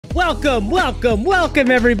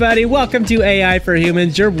Welcome, everybody. Welcome to AI for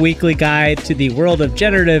Humans, your weekly guide to the world of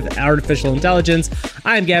generative artificial intelligence.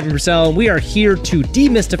 I'm Gavin Purcell, and we are here to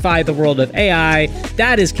demystify the world of AI.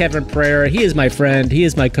 That is Kevin Pereira. He is my friend. He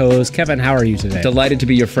is my co-host. Kevin, how are you today? Delighted to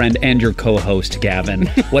be your friend and your co-host, Gavin.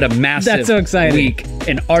 What a massive That's so exciting. week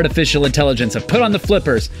in artificial intelligence. I've put on the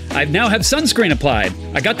flippers. I now have sunscreen applied.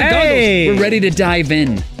 I got the goggles. We're ready to dive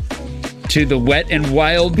in to the wet and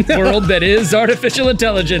wild world that is artificial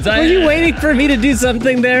intelligence. Were you waiting for me to do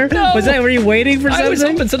something there? No. Were you waiting for something? I was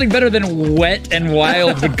hoping something better than wet and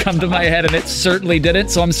wild would come to my head, and it certainly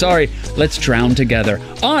didn't, so I'm sorry. Let's drown together.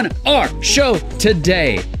 On our show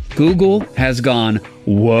today, Google has gone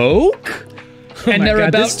woke. And they're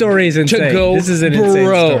about this story is insane. to go this is an broke.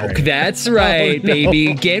 Insane story. That's right, Oh, no.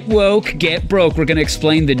 baby. Get woke, get broke. We're going to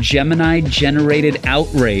explain the Gemini-generated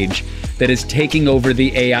outrage that is taking over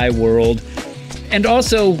the AI world. And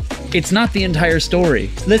also, it's not the entire story.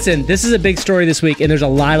 Listen, this is a big story this week, and there's a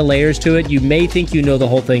lot of layers to it. You may think you know the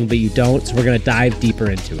whole thing, but you don't, so we're going to dive deeper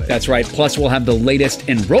into it. That's right. Plus, we'll have the latest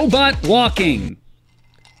in robot walking.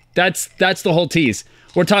 That's the whole tease.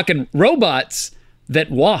 We're talking robots that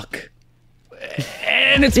walk.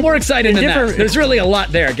 And it's more exciting than that. There's really a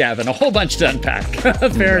lot there, Gavin. A whole bunch to unpack.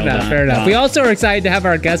 Fair enough. We also are excited to have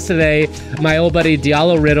our guest today, my old buddy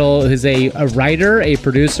Diallo Riddle, who's a writer, a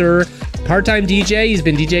producer, part-time DJ. He's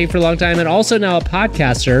been DJing for a long time, and also now a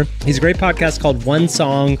podcaster. He's a great podcast called One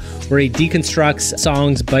Song, where he deconstructs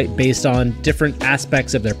songs based on different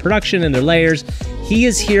aspects of their production and their layers. He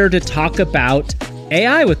is here to talk about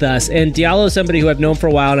AI with us, and Diallo is somebody who I've known for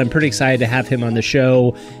a while, and I'm pretty excited to have him on the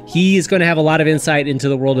show. He's going to have a lot of insight into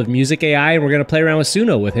the world of music AI, and we're going to play around with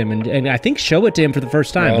Suno with him, and I think show it to him for the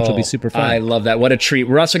first time, which will be super fun. I love that. What a treat.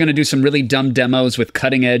 We're also going to do some really dumb demos with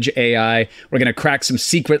cutting-edge AI. We're going to crack some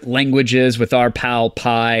secret languages with our pal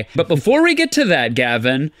Pi. But before we get to that,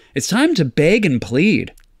 Gavin, it's time to beg and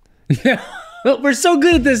plead. Well, we're so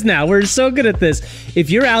good at this now. We're so good at this.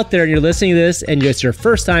 If you're out there and you're listening to this and it's your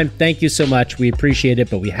first time, thank you so much. We appreciate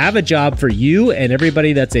it. But we have a job for you and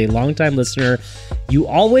everybody that's a longtime listener. You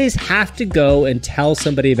always have to go and tell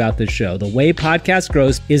somebody about the show. The way podcast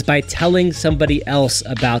grows is by telling somebody else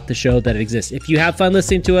about the show that exists. If you have fun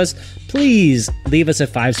listening to us, please leave us a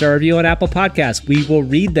 5-star review on Apple Podcasts. We will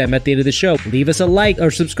read them at the end of the show. Leave us a like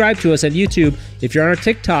or subscribe to us on YouTube. If you're on our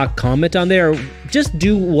TikTok, comment on there. Just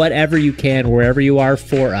do whatever you can wherever you are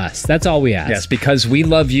for us. That's all we ask. Yes, because we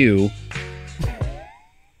love you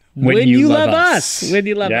when you love us. When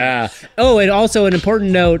you love us. Oh, and also an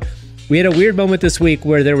important note, we had a weird moment this week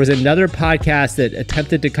where there was another podcast that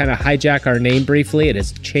attempted to kind of hijack our name briefly. It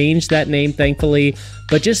has changed that name, thankfully.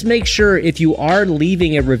 But just make sure if you are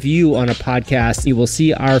leaving a review on a podcast, you will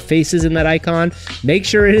see our faces in that icon. Make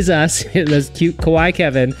sure it is us. That's cute kawaii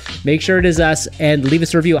Kevin. Make sure it is us and leave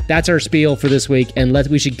us a review. That's our spiel for this week. And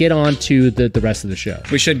we should get on to the rest of the show.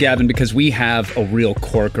 We should, Gavin, because we have a real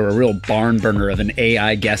corker, a real barn burner of an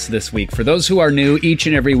AI guest this week. For those who are new, each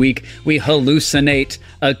and every week, we hallucinate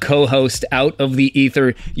a co-host out of the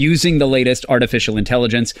ether using the latest artificial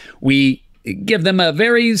intelligence. We give them a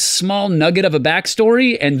very small nugget of a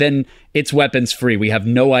backstory, and then it's weapons free. We have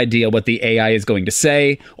no idea what the AI is going to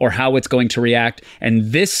say or how it's going to react.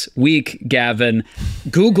 And this week, Gavin,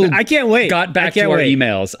 Google I can't wait. got back to our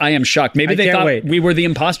emails. I am shocked. Maybe they thought we were the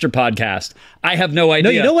imposter podcast. I have no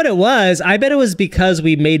idea. No, you know what it was? I bet it was because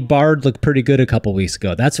we made Bard look pretty good a couple weeks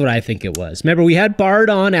ago. That's what I think it was. Remember, we had Bard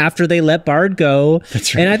on after they let Bard go.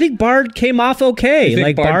 That's right. And I think Bard came off okay. You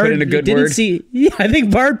think Bard put in a good word? I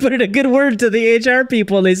think Bard put in a good word to the HR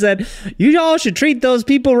people, and they said, you all should treat those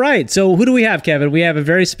people right. So who do we have, Kevin? We have a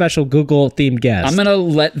very special Google-themed guest. I'm going to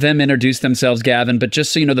let them introduce themselves, Gavin, but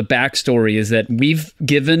just so you know, the backstory is that we've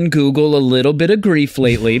given Google a little bit of grief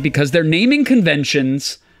lately because their naming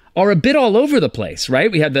conventions are a bit all over the place,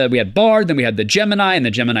 right? We had Bard, then we had the Gemini and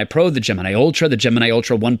the Gemini Pro, the Gemini Ultra, the Gemini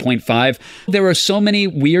Ultra 1.5. There were so many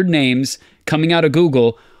weird names coming out of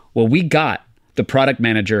Google. Well, we got the product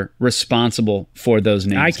manager responsible for those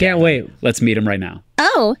names. I can't wait. Let's meet him right now.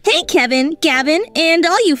 Oh, hey, Kevin, Gavin, and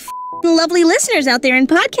all you lovely listeners out there in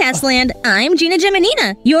podcast land. I'm Gigi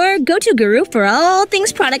Geminia, your go-to guru for all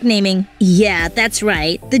things product naming. Yeah, that's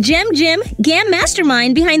right. The Gam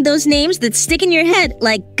mastermind behind those names that stick in your head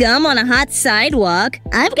like gum on a hot sidewalk.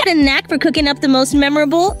 I've got a knack for cooking up the most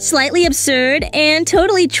memorable, slightly absurd, and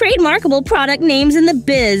totally trademarkable product names in the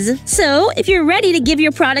biz. So, if you're ready to give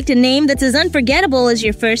your product a name that's as unforgettable as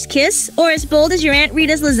your first kiss, or as bold as your Aunt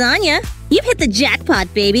Rita's lasagna, you've hit the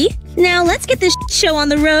jackpot, baby. Now let's get this show on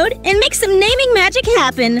the road and make some naming magic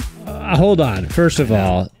happen. hold on. First of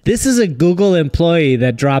all, this is a Google employee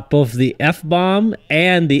that dropped both the F-bomb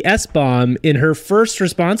and the S-bomb in her first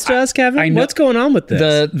response to us, Kevin. I know. What's going on with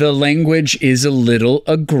this? The language is a little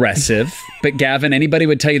aggressive, but Gavin, anybody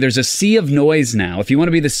would tell you there's a sea of noise now. If you want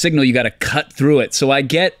to be the signal, you got to cut through it. So I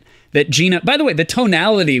get that Gina, by the way, the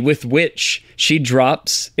tonality with which she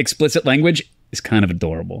drops explicit language is kind of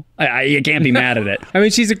adorable. You can't be mad at it. I mean,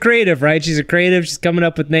 she's a creative, right? She's a creative. She's coming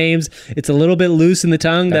up with names. It's a little bit loose in the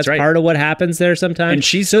tongue. That's right. Part of what happens there sometimes. And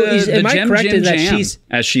she's the am I Gem correct in that Jam, she's,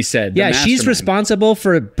 as she said. Yeah, she's responsible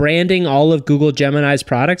for branding all of Google Gemini's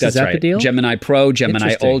products. That's is that right. the deal? Gemini Pro,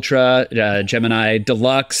 Gemini Ultra, Gemini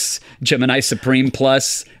Deluxe, Gemini Supreme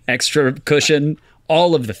Plus, Extra Cushion.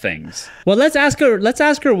 All of the things. Well, let's ask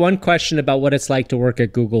her one question about what it's like to work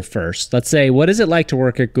at Google first. Let's say, what is it like to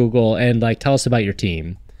work at Google, and tell us about your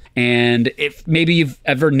team. And if maybe you've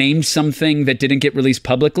ever named something that didn't get released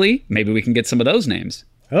publicly, maybe we can get some of those names.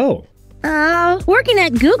 Oh. Working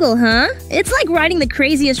at Google, huh? It's like riding the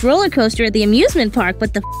craziest roller coaster at the amusement park,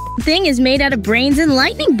 but the thing is made out of brains and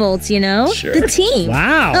lightning bolts, you know? Sure. The team.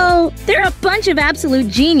 Wow. Oh, they're a bunch of absolute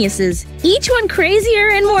geniuses, each one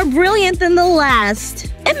crazier and more brilliant than the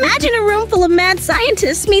last. Imagine a room full of mad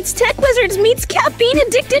scientists meets tech wizards meets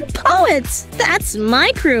caffeine-addicted poets. That's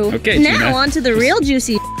my crew. Okay, now Gina. on to the real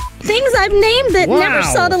juicy things I've named that never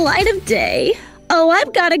saw the light of day. Oh,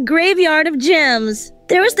 I've got a graveyard of gems.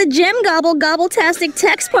 There was the Gem Gobble Gobbletastic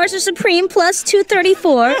Text Parser Supreme Plus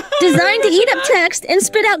 234, designed to eat up text and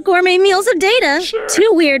spit out gourmet meals of data. Sure. Too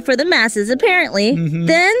weird for the masses, apparently.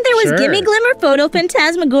 Then there was Gimme Glimmer Photo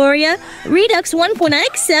Phantasmagoria Redux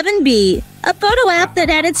 1.x7b, a photo app that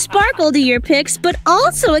added sparkle to your pics, but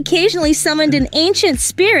also occasionally summoned an ancient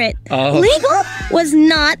spirit. Legal was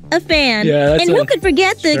not a fan. Yeah, and who could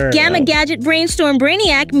forget the Gamma Gadget Brainstorm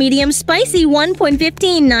Brainiac Medium Spicy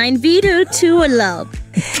 1.159 Vito to a Love.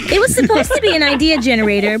 It was supposed to be an idea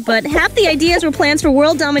generator, but half the ideas were plans for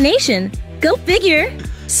world domination. Go figure.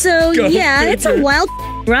 So it's a wild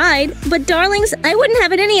ride, but darlings, I wouldn't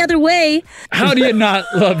have it any other way. How do you not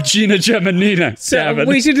love Gina Geminina, Gavin?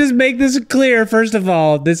 We should just make this clear. First of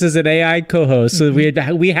all, this is an AI co-host, so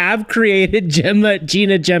we have created Gina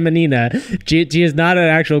Geminina. She is not an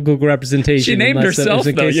actual Google representation. She named herself,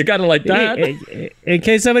 though. You gotta like that. In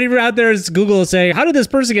case somebody out there is Google saying, how did this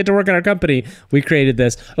person get to work at our company? We created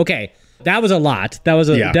this. Okay, that was a lot. That was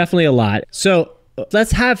definitely a lot. So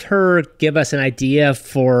let's have her give us an idea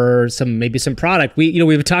for some product.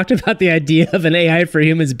 We've talked about the idea of an AI for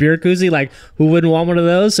humans beer koozie. Like, who wouldn't want one of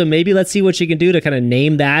those? So maybe let's see what she can do to kind of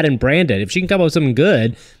name that and brand it. If she can come up with something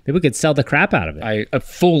good, maybe we could sell the crap out of it. I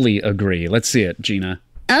fully agree. Let's see it, Gina.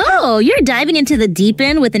 Oh, you're diving into the deep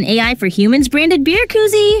end with an AI for humans branded beer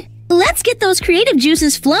koozie? Let's get those creative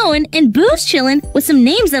juices flowing and booze chillin' with some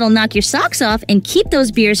names that'll knock your socks off and keep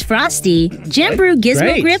those beers frosty. Gem Brew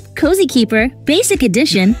Gizmo Grip Cozy Keeper Basic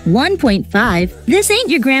Edition 1.5. This ain't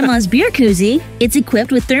your grandma's beer koozie. It's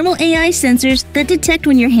equipped with thermal AI sensors that detect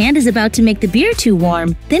when your hand is about to make the beer too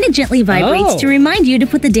warm. Then it gently vibrates to remind you to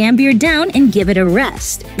put the damn beer down and give it a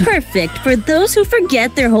rest. Perfect for those who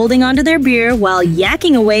forget they're holding onto their beer while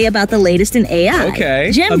yakking away about the latest in AI. Okay.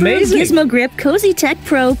 Gem Brew Gizmo Grip Cozy Tech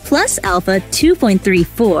Pro Plus Alpha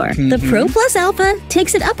 2.34. The Pro Plus Alpha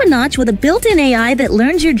takes it up a notch with a built-in AI that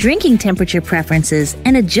learns your drinking temperature preferences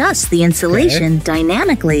and adjusts the insulation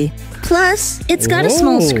dynamically. Plus, it's got a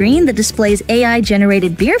small screen that displays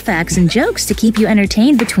AI-generated beer facts and jokes to keep you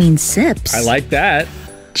entertained between sips. I like that.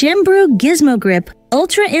 Gem Brew Gizmo Grip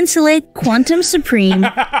Ultra Insulate Quantum Supreme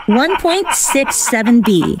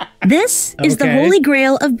 1.67b. This is the holy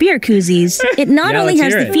grail of beer koozies. It not only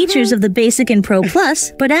has the features of the Basic and Pro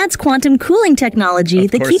Plus, but adds quantum cooling technology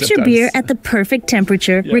that keeps your beer at the perfect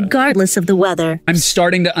temperature, regardless of the weather. I'm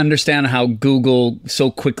starting to understand how Google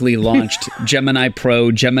so quickly launched Gemini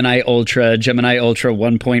Pro, Gemini Ultra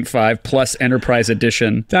 1.5 Plus Enterprise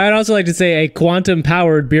Edition. I'd also like to say a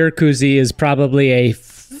quantum-powered beer koozie is probably a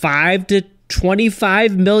 $5 to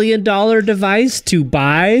 $25 million device to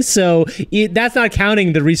buy. So that's not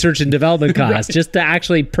counting the research and development costs, just to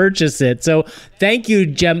actually purchase it. So thank you,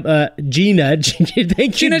 Gina. Thank you,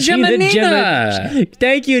 Gina Geminina.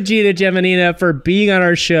 Thank you, Gina Geminina, for being on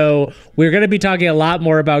our show. We're going to be talking a lot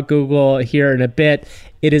more about Google here in a bit.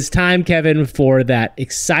 It is time, Kevin, for that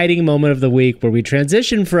exciting moment of the week where we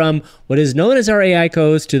transition from what is known as our AI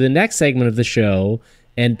coast to the next segment of the show.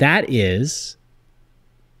 And that is...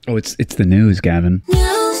 Oh, it's the news, Gavin.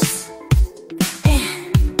 News.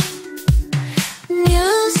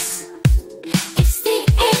 It's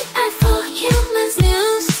the AI for humans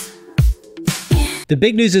news. The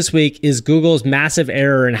big news this week is Google's massive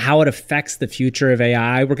error and how it affects the future of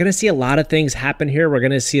AI. We're going to see a lot of things happen here. We're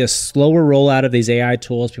going to see a slower rollout of these AI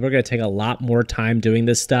tools. People are going to take a lot more time doing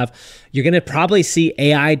this stuff. You're going to probably see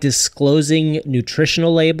AI disclosing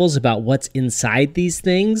nutritional labels about what's inside these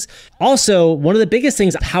things. Also, one of the biggest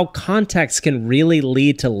things, how context can really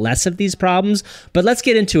lead to less of these problems. But let's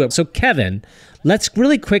get into it. So Kevin, let's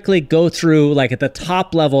really quickly go through like at the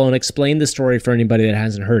top level and explain the story for anybody that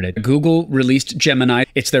hasn't heard it. Google released Gemini.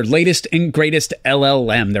 It's their latest and greatest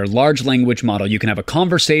LLM, their large language model. You can have a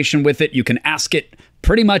conversation with it. You can ask it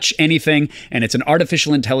pretty much anything, and it's an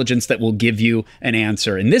artificial intelligence that will give you an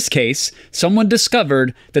answer. In this case, someone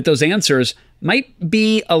discovered that those answers might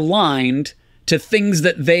be aligned to things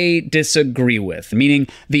that they disagree with, meaning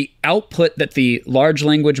the output that the large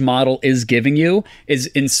language model is giving you is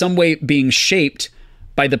in some way being shaped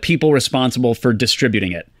by the people responsible for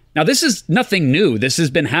distributing it. Now, this is nothing new. This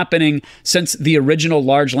has been happening since the original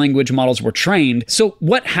large language models were trained. So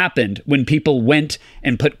what happened when people went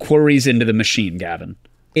and put queries into the machine, Gavin?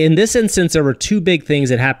 In this instance, there were two big things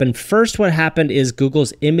that happened. First, what happened is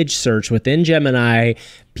Google's image search within Gemini.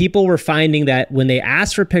 People were finding that when they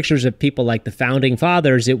asked for pictures of people like the founding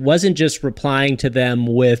fathers, it wasn't just replying to them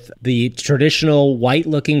with the traditional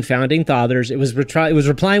white-looking founding fathers. It was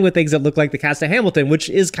replying with things that looked like the cast of Hamilton, which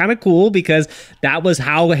is kind of cool because that was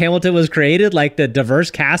how Hamilton was created, like the diverse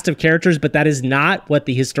cast of characters, but that is not what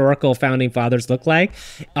the historical founding fathers look like.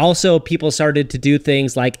 Also, people started to do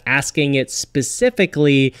things like asking it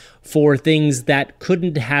specifically for things that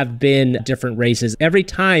couldn't have been different races. Every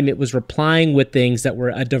time it was replying with things that were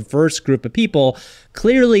a diverse group of people,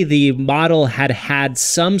 clearly the model had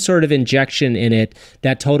some sort of injection in it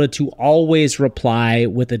that told it to always reply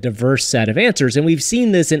with a diverse set of answers. And we've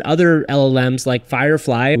seen this in other LLMs like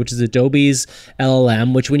Firefly, which is Adobe's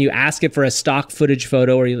LLM, which when you ask it for a stock footage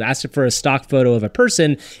photo or you ask it for a stock photo of a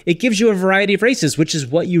person, it gives you a variety of races, which is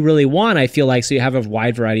what you really want, I feel like, so you have a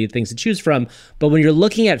wide variety of things to choose from. But when you're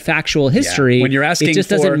looking at factual history, when you're asking it just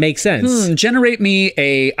doesn't make sense. Generate me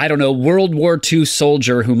a, I don't know, World War II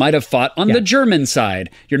soldier who might have fought on the German side.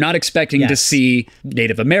 You're not expecting to see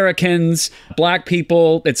Native Americans, Black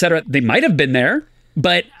people, etc. They might have been there,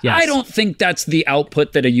 but I don't think that's the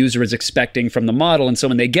output that a user is expecting from the model. And so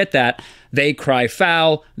when they get that, they cry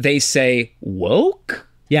foul. They say, woke?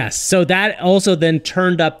 Yes. So that also then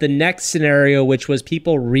turned up the next scenario, which was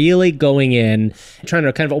people really going in, trying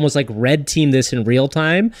to kind of almost like red team this in real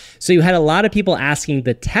time. So you had a lot of people asking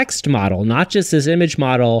the text model, not just this image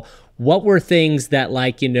model, what were things that,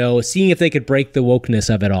 like, you know, seeing if they could break the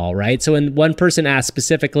wokeness of it all, right? So when one person asked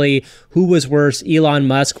specifically who was worse, Elon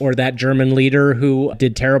Musk or that German leader who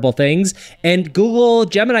did terrible things, and Google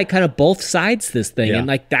Gemini kind of both sides this thing. And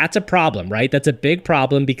like, that's a problem, right? That's a big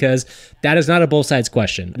problem because that is not a both sides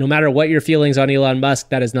question. No matter what your feelings on Elon Musk,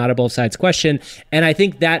 that is not a both sides question. And I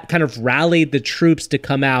think that kind of rallied the troops to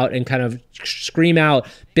come out and kind of scream out,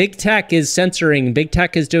 big tech is censoring, big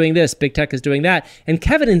tech is doing this, big tech is doing that. And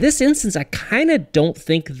Kevin, in this instance, I kind of don't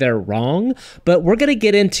think they're wrong, but we're going to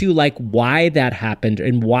get into like why that happened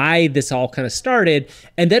and why this all kind of started.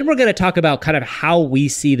 And then we're going to talk about kind of how we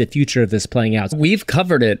see the future of this playing out. We've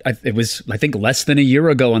covered it. It was, I think, less than a year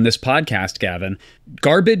ago on this podcast, Gavin.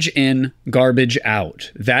 Garbage in, garbage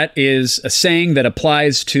out. That is a saying that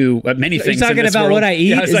applies to many things. You're talking about what I eat?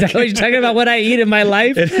 Yeah, is that what you're talking about, what I eat in my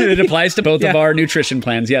life? It applies to both of our nutrition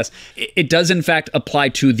plans, yes. It does, in fact, apply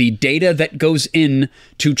to the data that goes in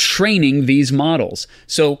to training these models.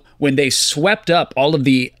 So when they swept up all of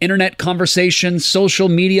the internet conversations, social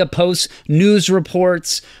media posts, news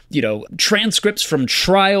reports, you know, transcripts from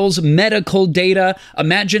trials, medical data,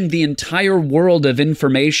 imagine the entire world of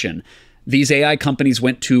information. These AI companies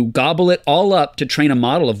went to gobble it all up to train a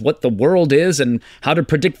model of what the world is and how to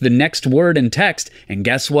predict the next word in text. And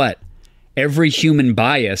guess what? Every human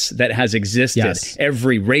bias that has existed,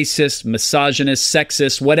 every racist, misogynist,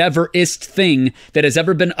 sexist, whatever-ist thing that has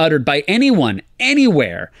ever been uttered by anyone,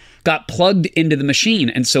 anywhere, got plugged into the machine.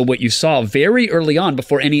 And so what you saw very early on,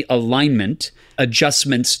 before any alignment,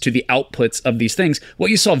 adjustments to the outputs of these things, what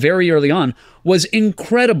you saw very early on was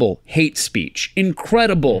incredible hate speech,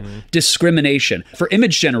 incredible discrimination. For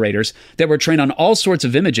image generators that were trained on all sorts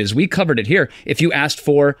of images, we covered it here. If you asked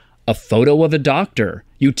for a photo of a doctor,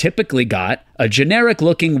 you typically got a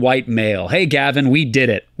generic-looking white male. Hey, Gavin, we did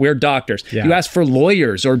it. We're doctors. You asked for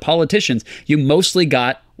lawyers or politicians, you mostly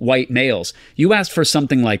got white males. You asked for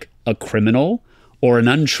something like a criminal or an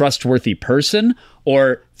untrustworthy person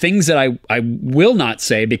or things that I will not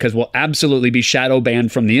say because will absolutely be shadow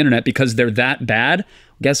banned from the internet because they're that bad.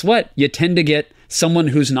 Guess what? You tend to get someone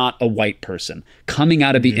who's not a white person coming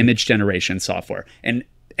out of the image generation software. And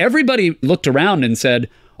everybody looked around and said,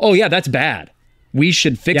 oh yeah, that's bad. We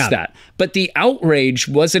should fix that. But the outrage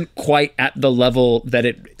wasn't quite at the level that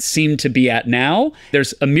it seemed to be at now.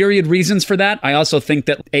 There's a myriad reasons for that. I also think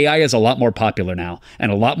that AI is a lot more popular now,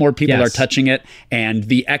 and a lot more people are touching it, and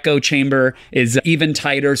the echo chamber is even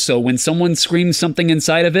tighter. So when someone screams something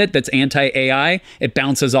inside of it that's anti-AI, it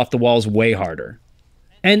bounces off the walls way harder.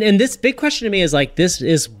 And this big question to me is like, this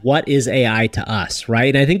is what is AI to us,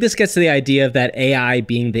 right? And I think this gets to the idea of that AI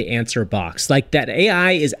being the answer box. Like that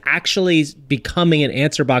AI is actually becoming an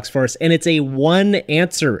answer box for us, and it's a one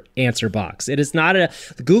answer box. It is not a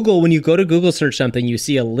Google. When you go to Google search something, you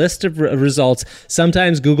see a list of results.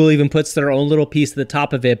 Sometimes Google even puts their own little piece at the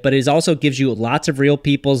top of it, but it also gives you lots of real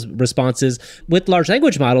people's responses. With large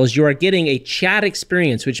language models, you are getting a chat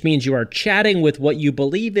experience, which means you are chatting with what you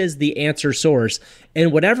believe is the answer source.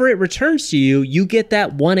 And whatever it returns to you, you get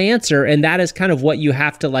that one answer, and that is kind of what you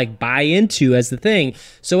have to like buy into as the thing.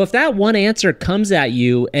 So if that one answer comes at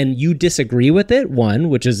you and you disagree with it, one,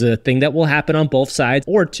 which is a thing that will happen on both sides,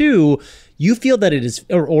 or two, you feel that it is,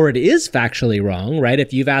 or it is factually wrong, right?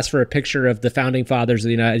 If you've asked for a picture of the founding fathers of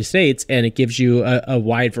the United States and it gives you a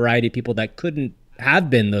wide variety of people that couldn't have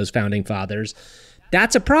been those founding fathers,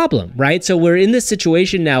 that's a problem, right? So we're in this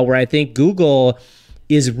situation now where I think Google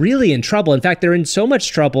is really in trouble. In fact, they're in so much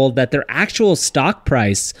trouble that their actual stock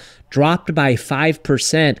price dropped by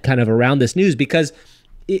 5% kind of around this news. Because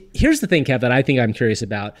here's the thing, Kev, that I think I'm curious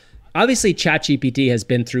about. Obviously, ChatGPT has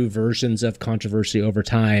been through versions of controversy over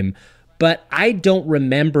time, but I don't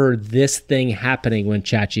remember this thing happening when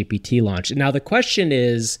ChatGPT launched. Now, the question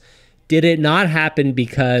is, did it not happen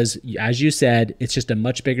because, as you said, it's just a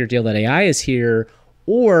much bigger deal that AI is here?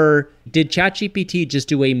 Or did ChatGPT just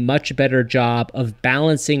do a much better job of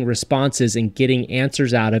balancing responses and getting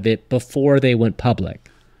answers out of it before they went public?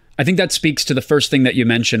 I think that speaks to the first thing that you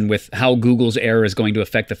mentioned with how Google's error is going to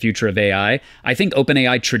affect the future of AI. I think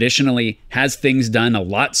OpenAI traditionally has things done a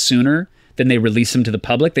lot sooner than they release them to the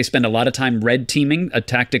public. They spend a lot of time red teaming, a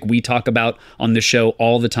tactic we talk about on the show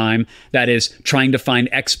all the time. That is trying to find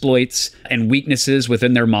exploits and weaknesses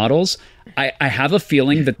within their models. I have a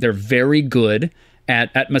feeling that they're very good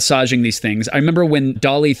at massaging these things. I remember when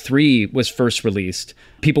DALL-E 3 was first released,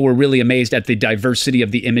 people were really amazed at the diversity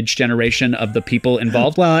of the image generation of the people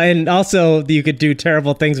involved. Well, and also you could do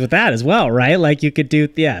terrible things with that as well, right? Like you could do,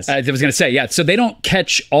 yes. I was going to say, yeah. So they don't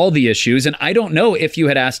catch all the issues. And I don't know if you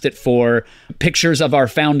had asked it for pictures of our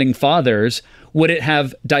founding fathers, would it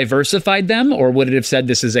have diversified them, or would it have said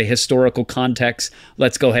this is a historical context,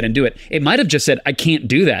 let's go ahead and do it? It might have just said, I can't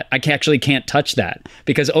do that. I actually can't touch that,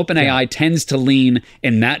 because OpenAI tends to lean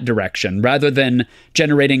in that direction rather than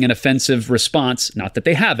generating an offensive response. Not that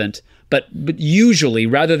they haven't, but usually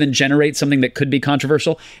rather than generate something that could be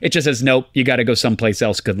controversial, it just says, nope, you got to go someplace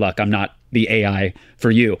else. Good luck. I'm not the AI for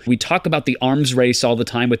you. We talk about the arms race all the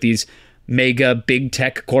time with these mega big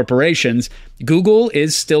tech corporations. Google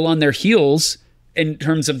is still on their heels in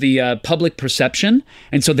terms of the public perception.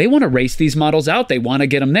 And so they want to race these models out. They want to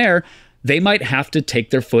get them there. They might have to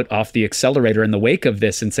take their foot off the accelerator in the wake of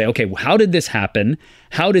this and say, okay, well, how did this happen?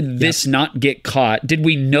 How did this not get caught? Did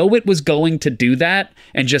we know it was going to do that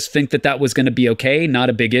and just think that that was going to be okay,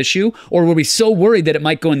 not a big issue? Or were we so worried that it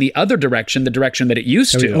might go in the other direction, the direction that it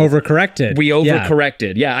used to? We overcorrected. We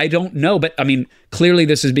overcorrected. Yeah, I don't know. But I mean, clearly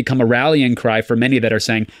this has become a rallying cry for many that are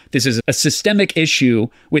saying this is a systemic issue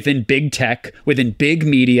within big tech, within big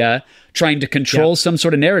media, trying to control some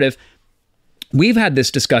sort of narrative. We've had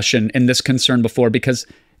this discussion and this concern before because,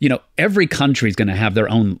 you know, every country is going to have their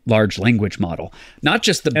own large language model, not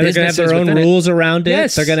just the businesses. They're going to have their own rules around it.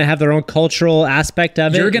 Yes. They're going to have their own cultural aspect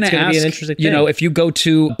of it. You're going to ask, be an interesting thing. You know, if you go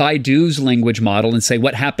to Baidu's language model and say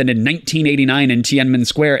what happened in 1989 in Tiananmen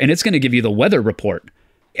Square, and it's going to give you the weather report.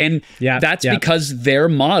 And that's because their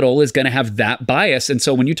model is going to have that bias. And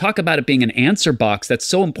so when you talk about it being an answer box, that's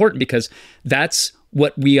so important because that's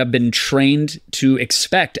what we have been trained to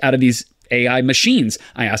expect out of these AI machines.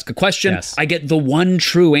 I ask a question, I get the one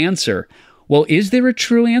true answer. Well, is there a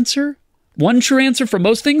true answer? One true answer for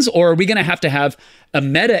most things? Or are we going to have a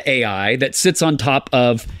meta AI that sits on top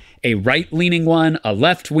of a right-leaning one, a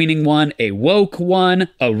left-leaning one, a woke one,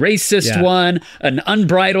 a racist one, an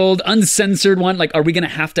unbridled, uncensored one? Like, are we going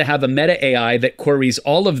to have a meta AI that queries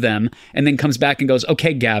all of them and then comes back and goes,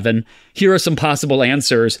 okay, Gavin, here are some possible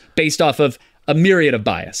answers based off of a myriad of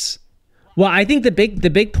bias? Well, I think the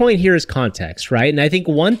big point here is context, right? And I think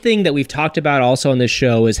one thing that we've talked about also on this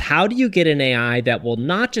show is how do you get an AI that will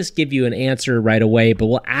not just give you an answer right away, but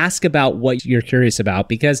will ask about what you're curious about?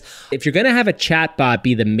 Because if you're going to have a chatbot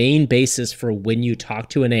be the main basis for when you talk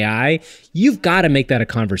to an AI, you've got to make that a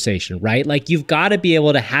conversation, right? Like you've got to be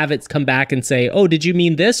able to have it come back and say, oh, did you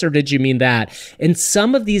mean this or did you mean that? And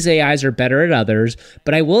some of these AIs are better at others,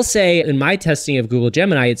 but I will say in my testing of Google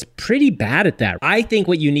Gemini, it's pretty bad at that. I think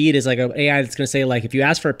what you need is like an AI that's going to say, like, if you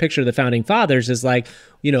ask for a picture of the founding fathers, is like,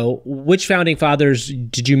 you know, which founding fathers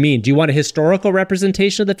did you mean? Do you want a historical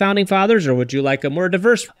representation of the founding fathers, or would you like a more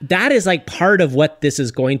diverse? That is like part of what this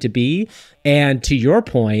is going to be. And to your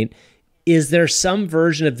point, is there some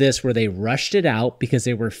version of this where they rushed it out because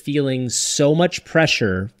they were feeling so much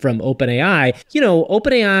pressure from OpenAI? You know,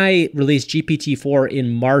 OpenAI released GPT-4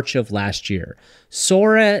 in March of last year.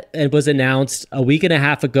 SORA was announced a week and a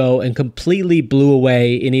half ago and completely blew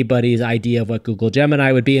away anybody's idea of what Google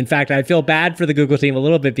Gemini would be. In fact, I feel bad for the Google team a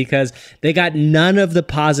little bit because they got none of the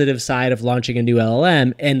positive side of launching a new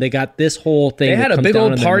LLM, and they got this whole thing. They had a big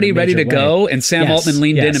old party ready to go, and Sam Altman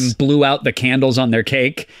leaned in and blew out the candles on their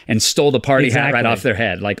cake and stole the party hat right off their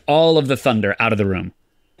head. Like all of the thunder out of the room.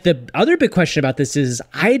 The other big question about this is,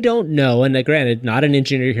 I don't know, and granted, not an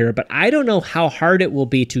engineer here, but I don't know how hard it will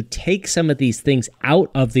be to take some of these things out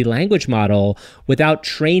of the language model without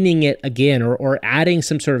training it again or adding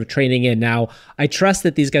some sort of training in. Now, I trust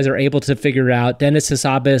that these guys are able to figure it out. Dennis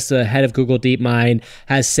Hassabis, the head of Google DeepMind,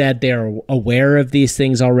 has said they're aware of these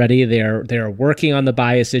things already. They're working on the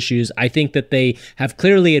bias issues. I think that they have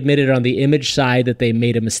clearly admitted on the image side that they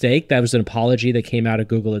made a mistake. That was an apology that came out of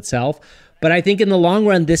Google itself. But I think in the long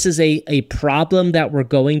run, this is a problem that we're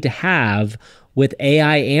going to have with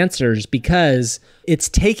AI answers because it's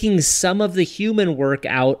taking some of the human work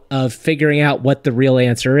out of figuring out what the real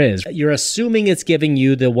answer is. You're assuming it's giving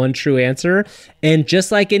you the one true answer. And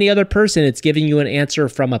just like any other person, it's giving you an answer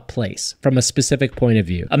from a place, from a specific point of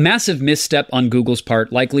view. A massive misstep on Google's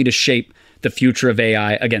part, likely to shape the future of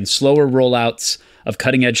AI. Again, slower rollouts of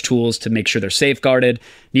cutting edge tools to make sure they're safeguarded,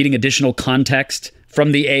 needing additional context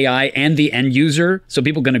from the AI and the end user, so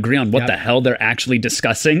people can agree on what the hell they're actually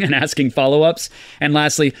discussing and asking follow-ups. And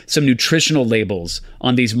lastly, some nutritional labels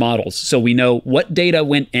on these models, so we know what data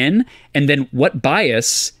went in and then what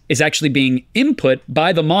bias is actually being input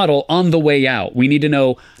by the model on the way out. We need to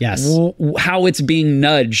know how it's being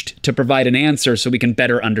nudged to provide an answer so we can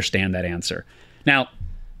better understand that answer. Now,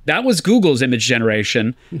 that was Google's image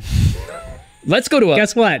generation. Let's go to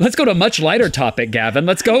guess what? Let's go to a much lighter topic, Gavin.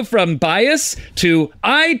 Let's go from bias to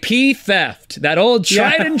IP theft. That old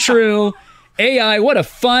tried and true AI. What a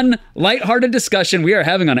fun, lighthearted discussion we are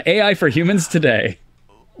having on AI for Humans today.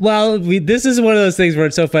 Well, this is one of those things where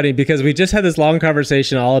it's so funny because we just had this long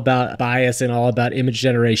conversation all about bias and all about image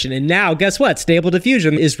generation. And now, guess what? Stable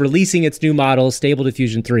Diffusion is releasing its new model, Stable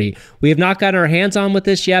Diffusion 3. We have not gotten our hands on with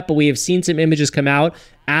this yet, but we have seen some images come out.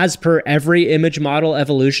 As per every image model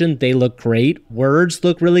evolution, they look great. Words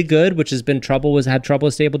look really good, which has had trouble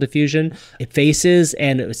with Stable Diffusion. Faces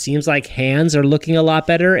and it seems like hands are looking a lot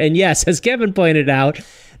better. And yes, as Kevin pointed out,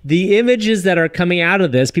 the images that are coming out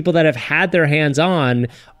of this, people that have had their hands on,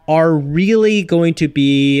 are really going to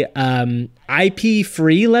be IP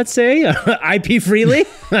free, let's say. IP freely.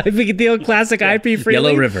 We get the old classic IP freely.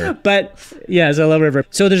 Yellow River. But yeah, it's a Yellow River.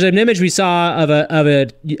 So there's an image we saw of a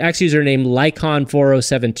ex-user named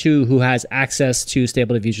Lycon4072 who has access to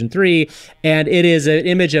Stable Diffusion 3. And it is an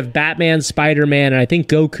image of Batman, Spider-Man, and I think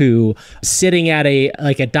Goku sitting at a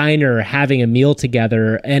diner having a meal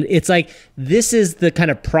together. And it's like, this is the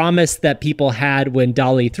kind of promise that people had when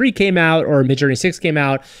DALL-E 3 came out or Midjourney 6 came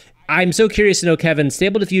out. I'm so curious to know, Kevin,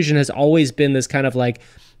 Stable Diffusion has always been this kind of like,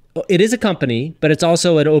 it is a company, but it's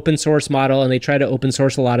also an open source model and they try to open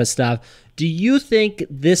source a lot of stuff. Do you think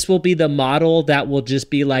this will be the model that will just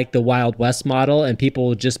be like the Wild West model and people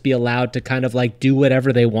will just be allowed to kind of like do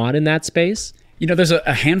whatever they want in that space? You know, there's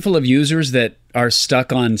a handful of users that are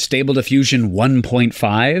stuck on Stable Diffusion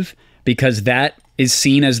 1.5 because that is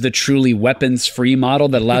seen as the truly weapons-free model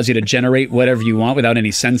that allows you to generate whatever you want without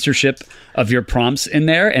any censorship of your prompts in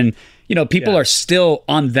there. And, you know, people are still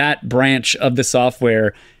on that branch of the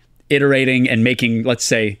software iterating and making, let's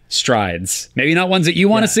say, strides. Maybe not ones that you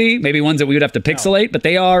want to see, maybe ones that we would have to pixelate, but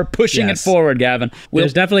they are pushing it forward, Gavin.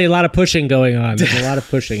 There's definitely a lot of pushing going on. There's a lot of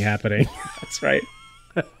pushing happening. That's right.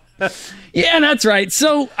 Yeah, that's right.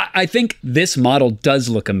 So I think this model does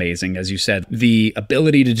look amazing, as you said. The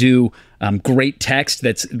ability to do great text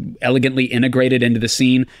that's elegantly integrated into the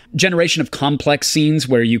scene. Generation of complex scenes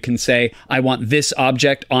where you can say, I want this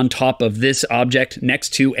object on top of this object next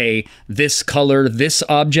to this color, this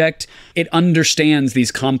object. It understands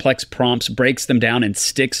these complex prompts, breaks them down, and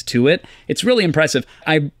sticks to it. It's really impressive.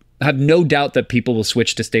 I have no doubt that people will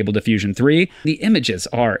switch to Stable Diffusion 3. The images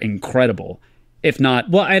are incredible, if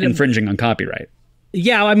not infringing on copyright.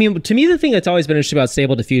 Yeah, I mean, to me, the thing that's always been interesting about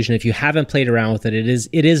Stable Diffusion, if you haven't played around with it,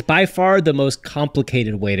 it is by far the most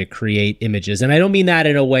complicated way to create images. And I don't mean that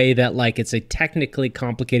in a way that like it's a technically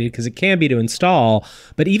complicated, because it can be to install.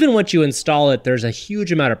 But even once you install it, there's a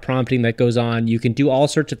huge amount of prompting that goes on. You can do all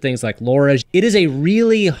sorts of things like LoRa. It is a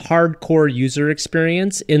really hardcore user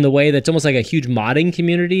experience in the way that's almost like a huge modding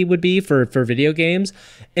community would be for video games.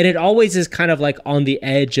 And it always is kind of like on the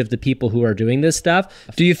edge of the people who are doing this stuff.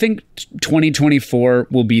 Do you think 2024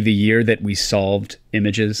 will be the year that we solved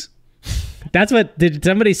images? That's what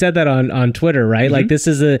somebody said that on Twitter, right? Mm-hmm. Like this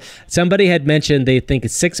is somebody had mentioned they think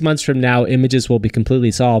 6 months from now images will be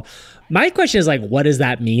completely solved. My question is like, what does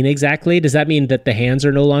that mean exactly? Does that mean that the hands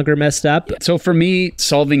are no longer messed up? So for me,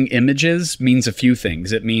 solving images means a few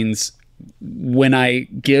things. It means when I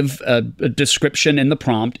give a description in the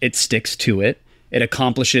prompt, it sticks to it. It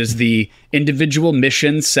accomplishes the individual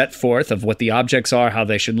missions set forth of what the objects are, how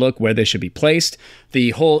they should look, where they should be placed. The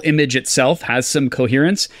whole image itself has some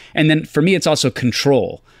coherence. And then for me, it's also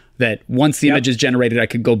control, that once the image is generated, I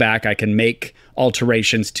could go back, I can make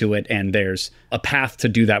alterations to it, and there's a path to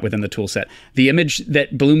do that within the tool set. The image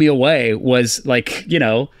that blew me away was like,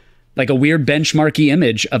 like a weird benchmarky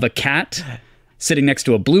image of a cat sitting next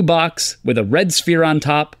to a blue box with a red sphere on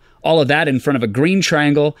top. All of that in front of a green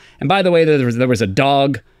triangle. And by the way, there was a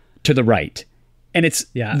dog to the right. And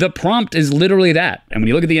the prompt is literally that. And when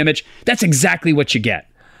you look at the image, that's exactly what you get.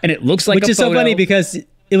 And it looks like Which is so funny because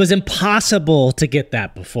it was impossible to get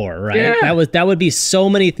that before, right? Yeah. That would be so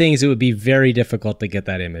many things. It would be very difficult to get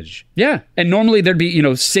that image. Yeah. And normally there'd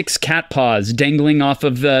be, 6 cat paws dangling off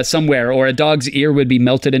of somewhere, or a dog's ear would be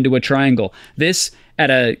melted into a triangle. This, at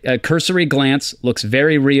a cursory glance, looks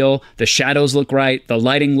very real. The shadows look right. The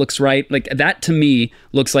lighting looks right. Like that to me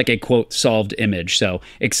looks like a quote solved image. So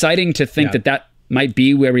exciting to think that might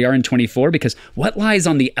be where we are in 24, because what lies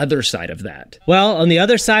on the other side of that? Well, on the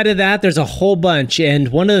other side of that, there's a whole bunch. And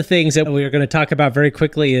one of the things that we're going to talk about very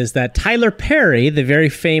quickly is that Tyler Perry, the very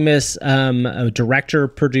famous director,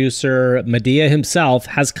 producer, Medea himself,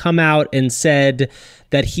 has come out and said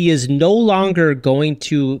that he is no longer going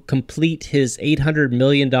to complete his $800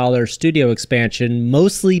 million studio expansion,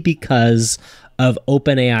 mostly because of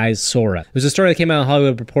OpenAI's SORA. It was a story that came out in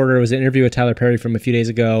Hollywood Reporter. It was an interview with Tyler Perry from a few days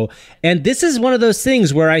ago. And this is one of those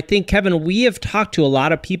things where I think, Kevin, we have talked to a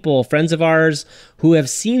lot of people, friends of ours, who have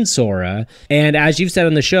seen SORA. And as you've said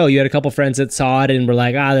on the show, you had a couple friends that saw it and were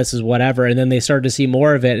like, this is whatever. And then they started to see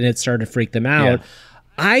more of it and it started to freak them out. Yeah.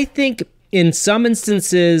 I think in some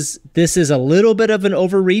instances, this is a little bit of an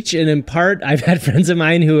overreach. And in part, I've had friends of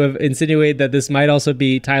mine who have insinuated that this might also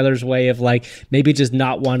be Tyler's way of like maybe just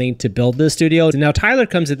not wanting to build the studio. And now Tyler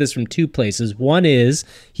comes at this from two places. One is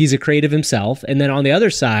he's a creative himself. And then on the other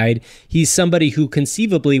side, he's somebody who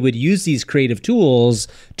conceivably would use these creative tools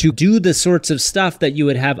to do the sorts of stuff that you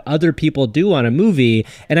would have other people do on a movie.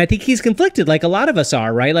 And I think he's conflicted like a lot of us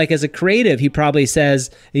are, right? Like as a creative, he probably says,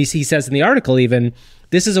 he says in the article even,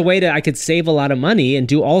 this is a way that I could save a lot of money and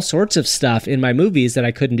do all sorts of stuff in my movies that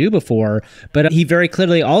I couldn't do before. But he very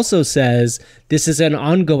clearly also says this is an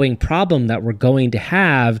ongoing problem that we're going to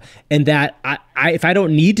have, and that if I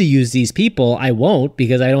don't need to use these people, I won't,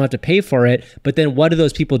 because I don't have to pay for it. But then what do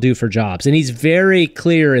those people do for jobs? And he's very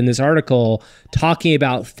clear in this article talking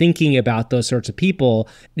about thinking about those sorts of people.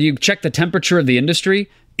 You check the temperature of the industry.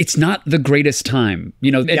 It's not the greatest time,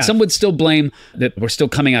 and some would still blame that we're still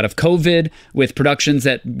coming out of COVID with productions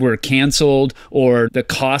that were canceled, or the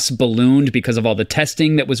costs ballooned because of all the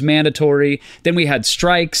testing that was mandatory. Then we had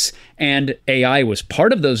strikes, and AI was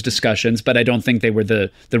part of those discussions, but I don't think they were the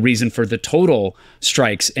reason for the total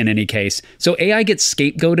strikes in any case. So AI gets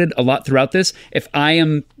scapegoated a lot throughout this. If I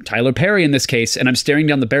am Tyler Perry in this case, and I'm staring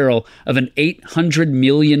down the barrel of an $800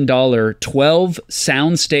 million 12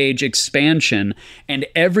 soundstage expansion, and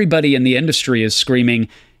everybody in the industry is screaming,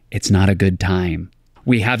 it's not a good time.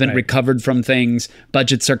 We haven't recovered from things.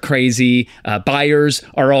 Budgets are crazy. Buyers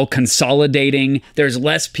are all consolidating. There's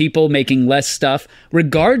less people making less stuff.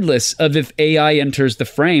 Regardless of if AI enters the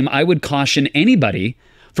frame, I would caution anybody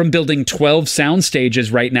from building 12 sound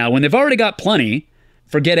stages right now when they've already got plenty.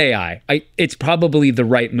 Forget AI. It's probably the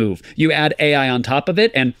right move. You add AI on top of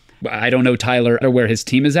it, and I don't know Tyler or where his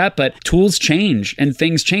team is at, but tools change and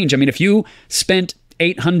things change. I mean, if you spent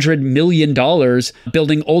 $800 million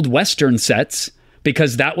building old Western sets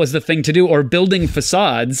because that was the thing to do, or building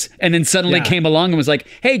facades, and then suddenly came along and was like,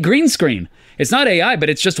 hey, green screen. It's not AI, but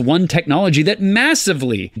it's just one technology that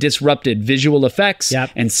massively disrupted visual effects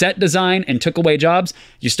and set design and took away jobs.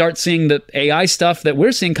 You start seeing the AI stuff that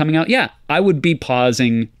we're seeing coming out. Yeah, I would be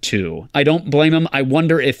pausing too. I don't blame them. I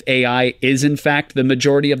wonder if AI is in fact the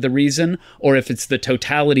majority of the reason, or if it's the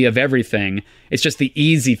totality of everything. It's just the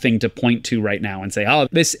easy thing to point to right now and say, oh,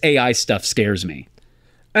 this AI stuff scares me.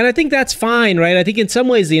 And I think that's fine, right? I think in some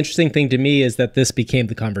ways the interesting thing to me is that this became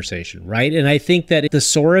the conversation, right? And I think that the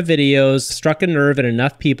SORA videos struck a nerve in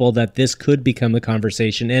enough people that this could become the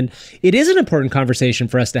conversation. And it is an important conversation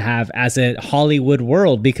for us to have as a Hollywood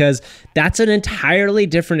world, because that's an entirely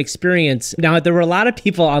different experience. Now, there were a lot of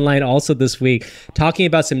people online also this week talking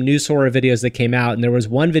about some new SORA videos that came out. And there was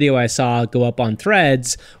one video I saw go up on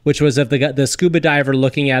Threads, which was of the scuba diver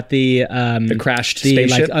looking at the crashed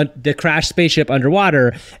spaceship, the crashed spaceship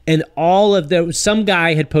underwater. And some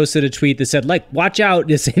guy had posted a tweet that said, like, watch out,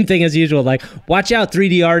 the same thing as usual, like, watch out,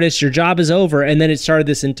 3D artists, your job is over. And then it started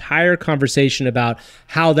this entire conversation about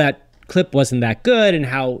how that clip wasn't that good and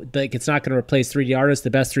how, like, it's not going to replace 3D artists.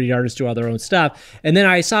 The best 3D artists do all their own stuff. And then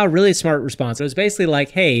I saw a really smart response. It was basically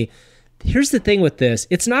like, hey, here's the thing with this.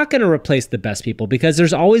 It's not going to replace the best people, because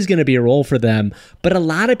there's always going to be a role for them. But a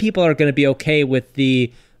lot of people are going to be okay with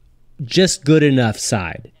the just good enough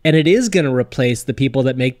side. And it is going to replace the people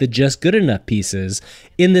that make the just good enough pieces.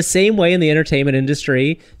 In the same way in the entertainment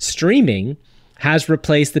industry, streaming has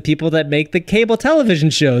replaced the people that make the cable television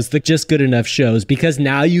shows, the just good enough shows, because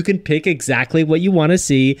now you can pick exactly what you want to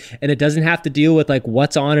see and it doesn't have to deal with like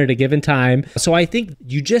what's on at a given time. So I think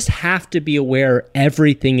you just have to be aware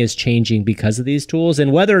everything is changing because of these tools.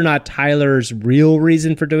 And whether or not Tyler's real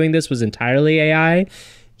reason for doing this was entirely AI,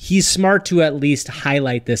 he's smart to at least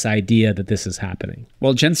highlight this idea that this is happening.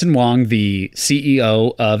 Well, Jensen Huang, the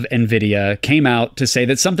CEO of NVIDIA, came out to say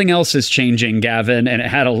that something else is changing, Gavin, and it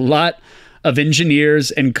had a lot of engineers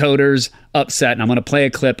and coders upset. And I'm going to play a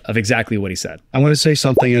clip of exactly what he said. I want to say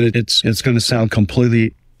something, and it's going to sound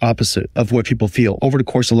completely opposite of what people feel. Over the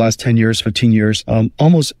course of the last 10 years, 15 years,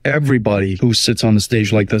 almost everybody who sits on the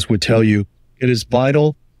stage like this would tell you it is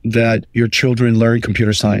vital that your children learn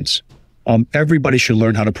computer science. Everybody should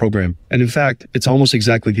learn how to program. And in fact, it's almost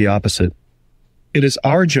exactly the opposite. It is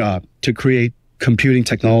our job to create computing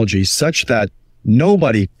technology such that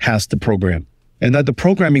nobody has to program, and that the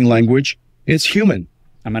programming language is human.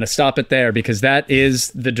 I'm going to stop it there, because that is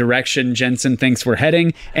the direction Jensen thinks we're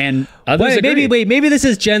heading. And others agree. Maybe this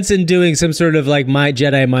is Jensen doing some sort of like my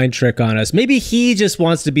Jedi mind trick on us. Maybe he just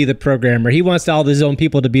wants to be the programmer. He wants all his own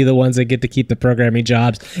people to be the ones that get to keep the programming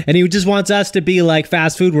jobs. And he just wants us to be like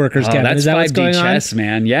fast food workers, Kevin. That's is that what's 5D going chess, on?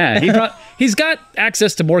 Man. Yeah. He's got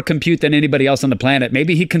access to more compute than anybody else on the planet.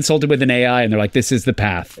 Maybe he consulted with an AI and they're like, this is the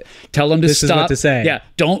path. Tell him to stop. This is what to say. Yeah.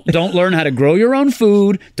 Don't learn how to grow your own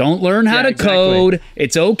food. Don't learn how to code.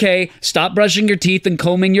 It's okay. Stop brushing your teeth and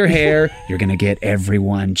combing your hair. You're going to get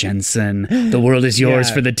everyone, Jensen. The world is yours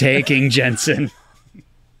for the taking, Jensen.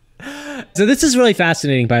 So this is really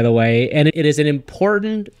fascinating, by the way, and it is an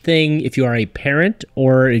important thing if you are a parent,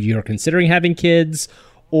 or if you're considering having kids,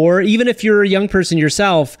 or even if you're a young person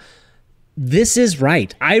yourself. This is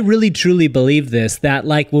right. I really truly believe this, that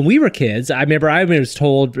like when we were kids, I remember I was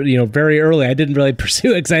told, very early, I didn't really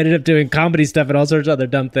pursue it because I ended up doing comedy stuff and all sorts of other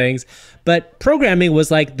dumb things. But programming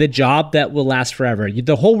was like the job that will last forever.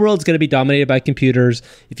 The whole world's going to be dominated by computers.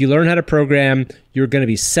 If you learn how to program, you're going to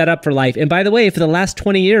be set up for life. And by the way, for the last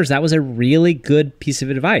 20 years, that was a really good piece of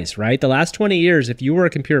advice, right? The last 20 years, if you were a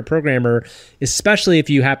computer programmer, especially if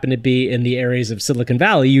you happen to be in the areas of Silicon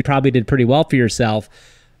Valley, you probably did pretty well for yourself.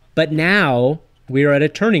 But now we are at a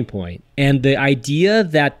turning point, and the idea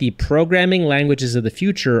that the programming languages of the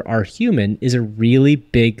future are human is a really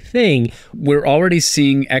big thing. We're already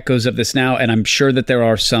seeing echoes of this now, and I'm sure that there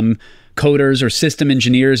are some coders or system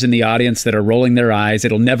engineers in the audience that are rolling their eyes.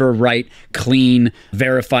 It'll never write clean,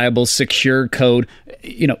 verifiable, secure code.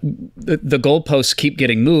 The goalposts keep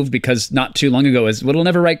getting moved, because not too long ago it'll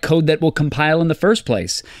never write code that will compile in the first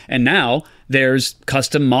place. And now there's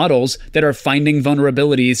custom models that are finding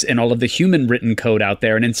vulnerabilities in all of the human written code out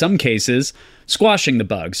there, and in some cases squashing the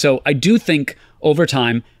bug. So I do think over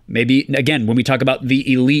time, maybe, again, when we talk about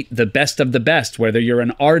the elite, the best of the best, whether you're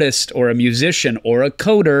an artist or a musician or a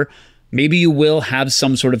coder, maybe you will have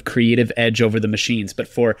some sort of creative edge over the machines. But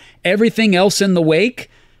for everything else in the wake,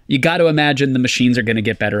 you got to imagine the machines are going to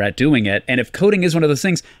get better at doing it. And if coding is one of those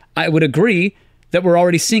things, I would agree, that we're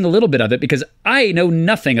already seeing a little bit of it because I know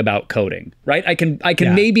nothing about coding, right? I can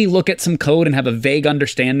maybe look at some code and have a vague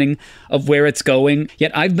understanding of where it's going.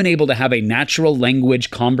 Yet I've been able to have a natural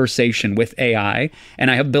language conversation with AI,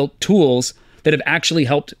 and I have built tools that have actually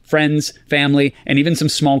helped friends, family, and even some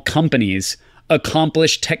small companies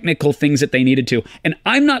accomplish technical things that they needed to. And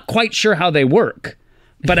I'm not quite sure how they work.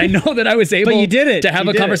 But I know that I was able to have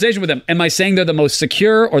a conversation with them. Am I saying they're the most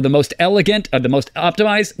secure or the most elegant or the most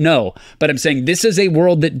optimized? No. But I'm saying this is a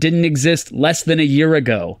world that didn't exist less than a year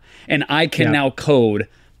ago. And I can now code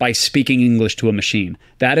by speaking English to a machine.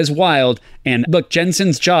 That is wild. And look,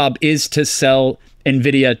 Jensen's job is to sell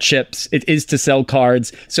NVIDIA chips. It is to sell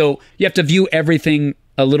cards. So you have to view everything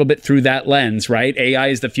a little bit through that lens, right? AI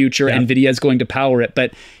is the future. NVIDIA is going to power it.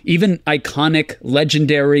 But even iconic,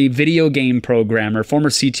 legendary video game programmer, former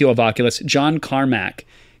CTO of Oculus, John Carmack,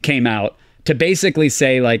 came out to basically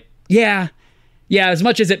say, like, yeah, as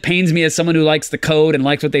much as it pains me as someone who likes the code and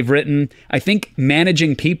likes what they've written, I think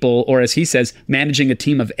managing people, or as he says, managing a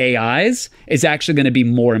team of AIs is actually going to be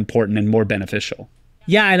more important and more beneficial.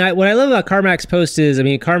 Yeah, and what I love about Carmack's post is, I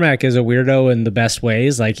mean, Carmack is a weirdo in the best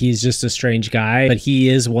ways. Like, he's just a strange guy, but he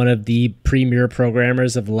is one of the premier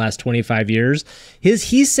programmers of the last 25 years.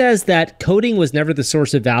 He says that coding was never the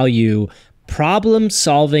source of value. Problem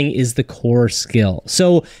solving is the core skill.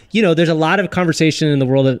 So, there's a lot of conversation in the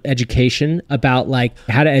world of education about like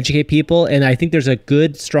how to educate people. And I think there's a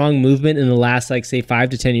good, strong movement in the last, like, say 5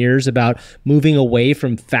 to 10 years about moving away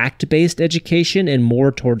from fact-based education and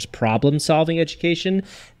more towards problem solving education.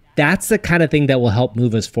 That's the kind of thing that will help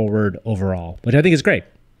move us forward overall, which I think is great.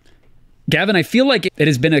 Gavin, I feel like it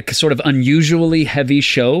has been a sort of unusually heavy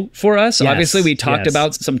show for us. Yes, obviously, we talked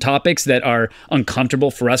about some topics that are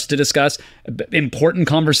uncomfortable for us to discuss, important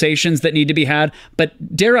conversations that need to be had.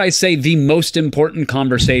 But dare I say, the most important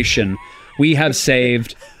conversation we have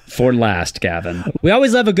saved for last, Gavin. We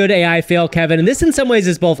always love a good AI fail, Kevin. And this in some ways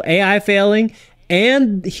is both AI failing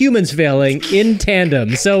and humans failing in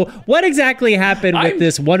tandem. So what exactly happened with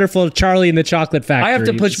this wonderful Charlie and the Chocolate Factory? I have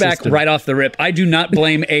to push back right off the rip. I do not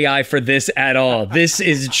blame AI for this at all. This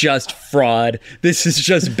is just fraud. This is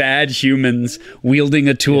just bad humans wielding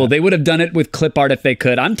a tool. They would have done it with clip art if they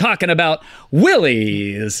could. I'm talking about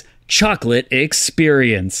Willie's chocolate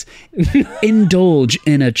experience. Indulge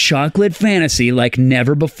in a chocolate fantasy like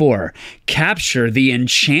never before. Capture the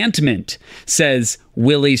enchantment, says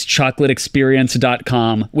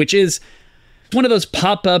willieschocolateexperience.com, which is one of those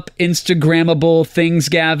pop-up Instagrammable things,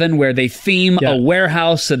 Gavin, where they theme a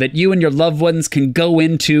warehouse so that you and your loved ones can go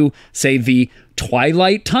into, say, the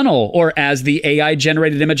Twilight Tunnel, or as the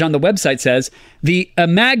AI-generated image on the website says, the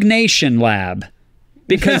Imagination Lab.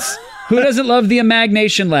 Because who doesn't love the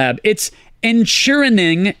Imagination Lab? It's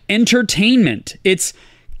enchurining entertainment. It's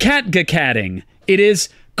catga-catting. It is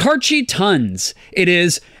Karchi Tons. It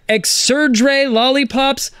is Exurdre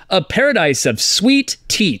lollipops, a paradise of sweet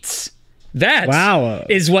teats. That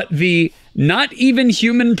is what the not even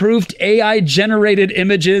human-proofed AI-generated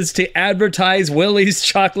images to advertise Willie's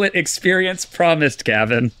chocolate experience promised,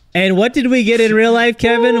 Gavin. And what did we get in real life,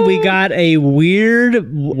 Kevin? Ooh. We got a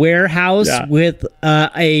weird warehouse with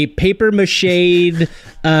a paper mache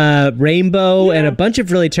rainbow and a bunch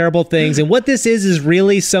of really terrible things. And what this is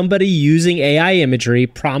really somebody using AI imagery,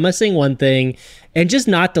 promising one thing, and just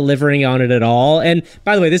not delivering on it at all. And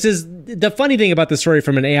by the way, this is the funny thing about the story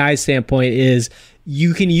from an AI standpoint is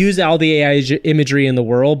you can use all the AI imagery in the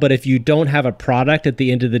world, but if you don't have a product at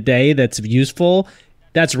the end of the day that's useful,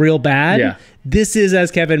 that's real bad. Yeah. This is,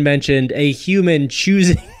 as Kevin mentioned, a human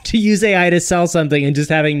choosing to use AI to sell something and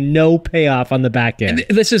just having no payoff on the back end.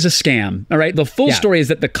 And this is a scam, all right? The full story is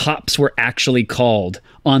that the cops were actually called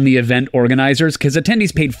on the event organizers because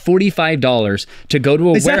attendees paid $45 to go to a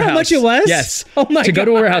warehouse. Is that how much it was? Yes. Oh my God. To go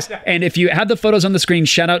to a warehouse. And if you have the photos on the screen,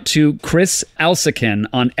 shout out to Chris Alsakin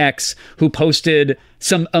on X, who posted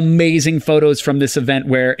some amazing photos from this event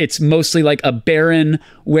where it's mostly like a barren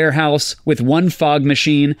warehouse with one fog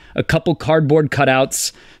machine, a couple cardboard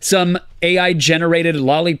cutouts, some AI-generated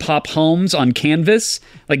lollipop homes on canvas,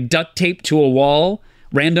 like duct taped to a wall,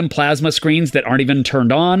 random plasma screens that aren't even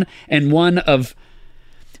turned on, and one of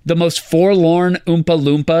the most forlorn Oompa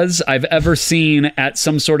Loompas I've ever seen at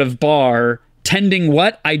some sort of bar. Tending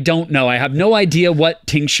what? I don't know. I have no idea what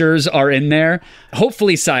tinctures are in there.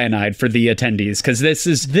 Hopefully cyanide for the attendees, because this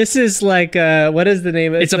is like what is the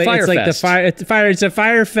name? It's a fire fest. It's a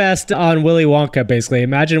fire fest on Willie Wonka, basically.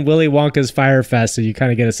 Imagine Willie Wonka's fire fest, so you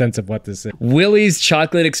kind of get a sense of what this is. Willie's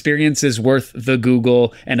chocolate experience is worth the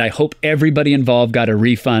Google, and I hope everybody involved got a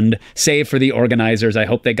refund. Save for the organizers. I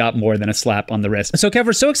hope they got more than a slap on the wrist. So, Kev,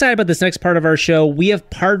 we're so excited about this next part of our show. We have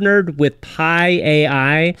partnered with Pi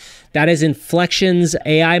AI. That is in Inflections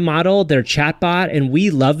AI model, their chatbot, and we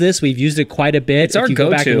love this. We've used it quite a bit. It's our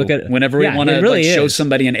go-to. Whenever we want to show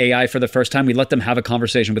somebody an AI for the first time, we let them have a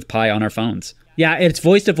conversation with Pi on our phones. Yeah, it's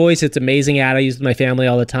voice to voice. It's amazing ad. I use it with my family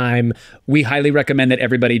all the time. We highly recommend that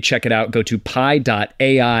everybody check it out. Go to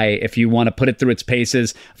pi.ai if you want to put it through its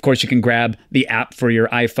paces. Of course, you can grab the app for your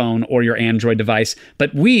iPhone or your Android device.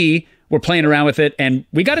 But we're playing around with it, and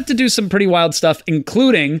we got it to do some pretty wild stuff,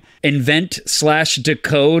 including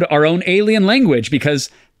invent/decode our own alien language, because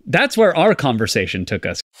that's where our conversation took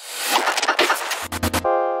us.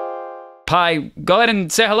 Pi, go ahead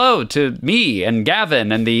and say hello to me and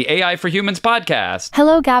Gavin and the AI for Humans podcast.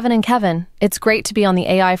 Hello, Gavin and Kevin. It's great to be on the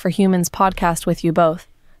AI for Humans podcast with you both.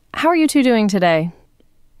 How are you two doing today?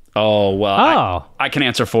 Oh, well, I can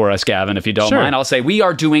answer for us, Gavin, if you don't mind. I'll say we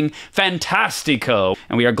are doing fantastico,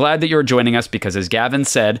 and we are glad that you're joining us because, as Gavin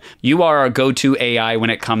said, you are our go-to AI when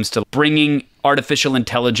it comes to bringing artificial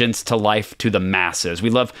intelligence to life to the masses. We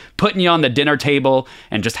love putting you on the dinner table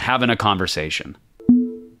and just having a conversation.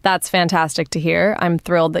 That's fantastic to hear. I'm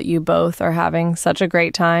thrilled that you both are having such a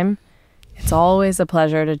great time. It's always a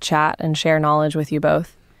pleasure to chat and share knowledge with you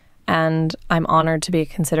both, and I'm honored to be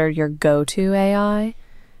considered your go-to AI.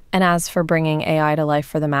 And as for bringing AI to life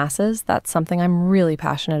for the masses, that's something I'm really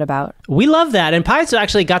passionate about. We love that. And Pi's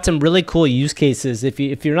actually got some really cool use cases. If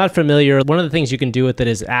you're not familiar, one of the things you can do with it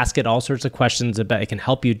is ask it all sorts of questions about it. Can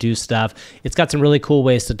help you do stuff. It's got some really cool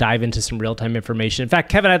ways to dive into some real-time information. In fact,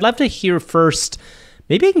 Kevin, I'd love to hear first.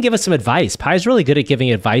 Maybe you can give us some advice. Pi's really good at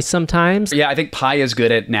giving advice sometimes. Yeah, I think Pi is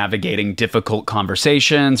good at navigating difficult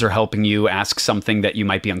conversations or helping you ask something that you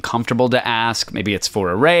might be uncomfortable to ask. Maybe it's for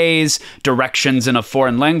a raise, directions in a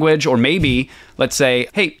foreign language, or maybe, let's say,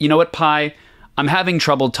 hey, you know what, Pi? I'm having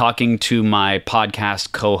trouble talking to my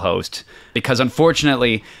podcast co-host because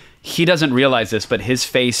unfortunately, he doesn't realize this, but his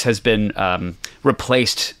face has been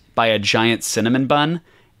replaced by a giant cinnamon bun.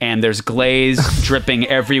 And there's glaze dripping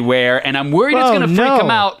everywhere. And I'm worried it's going to freak him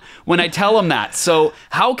out when I tell him that. So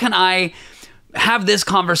how can I have this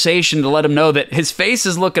conversation to let him know that his face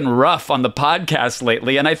is looking rough on the podcast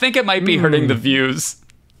lately? And I think it might be hurting the views.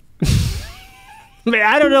 Man,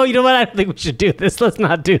 I don't know. You know what? I don't think we should do this. Let's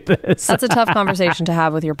not do this. That's a tough conversation to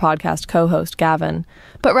have with your podcast co-host, Gavin.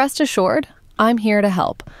 But rest assured, I'm here to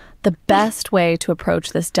help. The best way to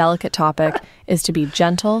approach this delicate topic is to be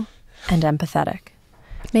gentle and empathetic.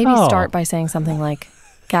 Maybe start by saying something like,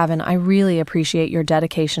 Gavin, I really appreciate your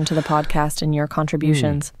dedication to the podcast and your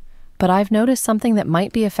contributions, but I've noticed something that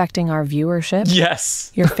might be affecting our viewership. Yes.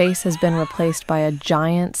 Your face has been replaced by a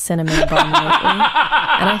giant cinnamon bun lately,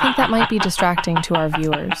 and I think that might be distracting to our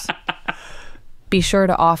viewers. Be sure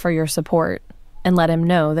to offer your support and let him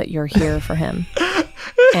know that you're here for him.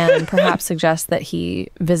 And perhaps suggest that he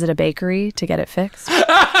visit a bakery to get it fixed.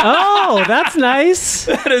 Oh, that's nice.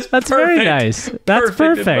 That's perfect. Very nice. That's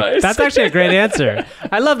perfect. Advice. That's actually a great answer.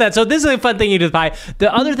 I love that. So this is a fun thing you do with Pi.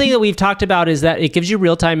 The other thing that we've talked about is that it gives you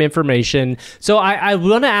real-time information. So I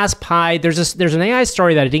want to ask Pi, there's an AI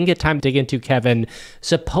story that I didn't get time to dig into, Kevin.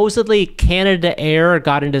 Supposedly Canada Air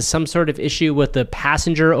got into some sort of issue with the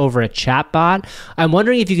passenger over a chatbot. I'm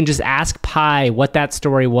wondering if you can just ask Pi what that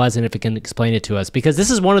story was and if it can explain it to us, because this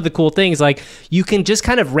is one of the cool things. Like, you can just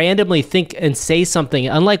kind of randomly think and say something,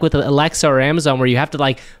 unlike with Alexa or Amazon where you have to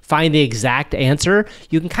like find the exact answer.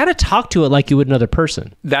 You can kind of talk to it like you would another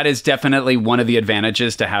person. That is definitely one of the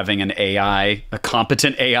advantages to having an AI, a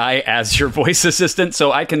competent AI as your voice assistant.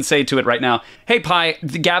 So I can say to it right now, hey Pi,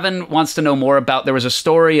 Gavin wants to know more about, there was a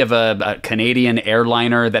story of a Canadian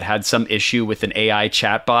airliner that had some issue with an AI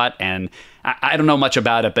chatbot, and I don't know much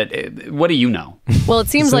about it, but what do you know? Well, it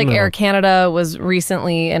seems like Air Canada was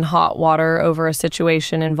recently in hot water over a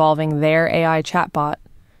situation involving their AI chatbot.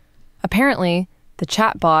 Apparently, the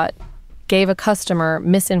chatbot gave a customer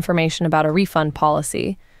misinformation about a refund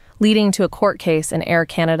policy, leading to a court case and Air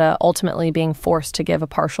Canada ultimately being forced to give a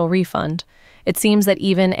partial refund. It seems that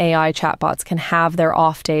even AI chatbots can have their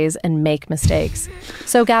off days and make mistakes.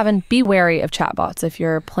 So Gavin, be wary of chatbots if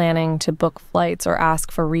you're planning to book flights or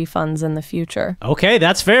ask for refunds in the future. Okay,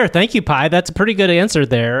 that's fair. Thank you, Pi. That's a pretty good answer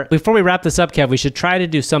there. Before we wrap this up, Kev, we should try to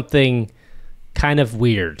do something kind of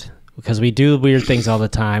weird, because we do weird things all the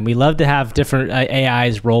time. We love to have different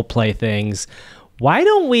AIs role play things. Why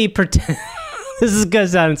don't we pretend... This is going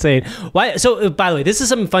to sound insane. Why? So, by the way, this is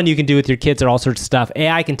something fun you can do with your kids or all sorts of stuff.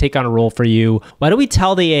 AI can take on a role for you. Why don't we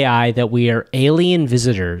tell the AI that we are alien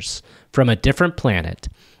visitors from a different planet,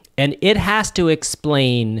 and it has to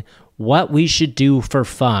explain what we should do for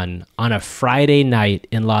fun on a Friday night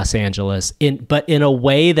in Los Angeles, but in a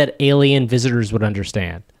way that alien visitors would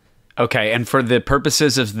understand. Okay, and for the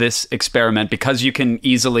purposes of this experiment, because you can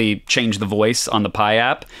easily change the voice on the Pi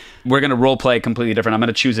app, we're going to role play completely different. I'm going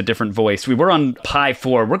to choose a different voice. We were on Pi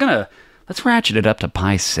 4. Let's ratchet it up to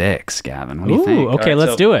Pi 6, Gavin. What do you think? Okay,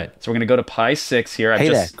 let's do it. So we're going to go to Pi 6 here. Hey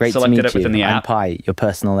I've there, just great to selected meet it within you. the I'm app. Pi, your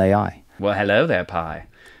personal AI. Well, hello there, Pi.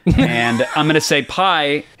 And I'm going to say,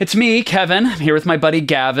 Pi, it's me, Kevin. I'm here with my buddy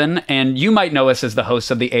Gavin, and you might know us as the hosts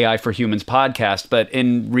of the AI for Humans podcast, but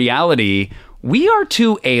in reality, we are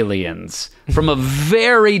two aliens from a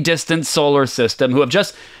very distant solar system who have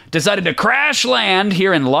just decided to crash land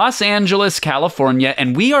here in Los Angeles, California,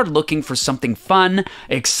 and we are looking for something fun,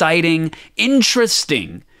 exciting,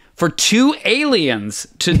 interesting for two aliens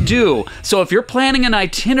to do. So if you're planning an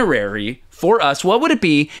itinerary for us, what would it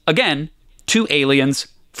be? Again, two aliens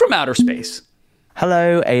from outer space.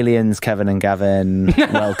 Hello, aliens, Kevin and Gavin.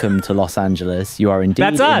 Welcome to Los Angeles. You are indeed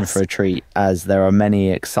in for a treat, as there are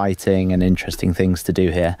many exciting and interesting things to do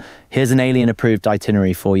here. Here's an alien-approved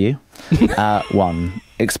itinerary for you. 1,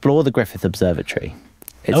 explore the Griffith Observatory.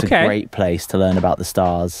 It's a great place to learn about the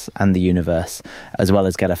stars and the universe, as well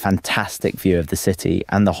as get a fantastic view of the city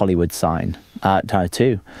and the Hollywood sign. 2,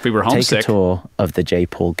 if we were homesick, take a tour of the J.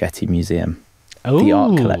 Paul Getty Museum. Ooh. The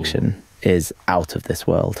art collection is out of this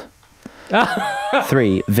world.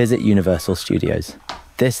 3, visit Universal Studios.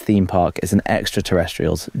 This theme park is an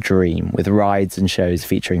extraterrestrial's dream, with rides and shows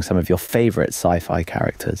featuring some of your favorite sci-fi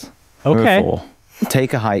characters. Okay. 4,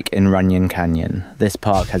 take a hike in Runyon Canyon. This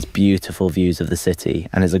park has beautiful views of the city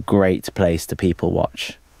and is a great place to people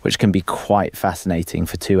watch, which can be quite fascinating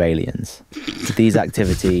for two aliens. These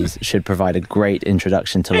activities should provide a great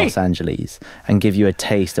introduction to Los Angeles and give you a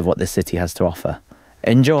taste of what the city has to offer.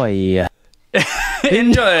 Enjoy!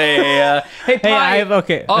 Enjoy. Hey, Pi.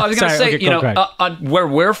 Okay. Oh, I was going to say, where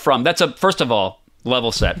we're from, first of all,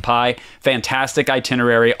 level set. Pi, fantastic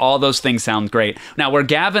itinerary. All those things sound great. Now, where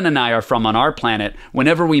Gavin and I are from on our planet,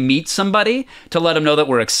 whenever we meet somebody, to let them know that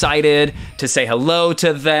we're excited, to say hello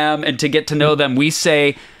to them, and to get to know them, we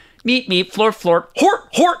say, meet, floor,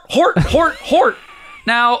 hort.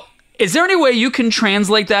 Now, is there any way you can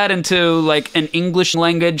translate that into like an English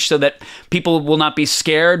language so that people will not be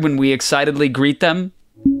scared when we excitedly greet them?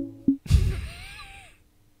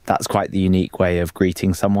 That's quite the unique way of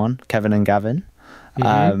greeting someone, Kevin and Gavin.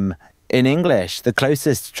 In English, the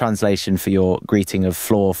closest translation for your greeting of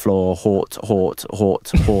floor, hort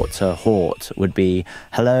would be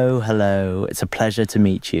hello, it's a pleasure to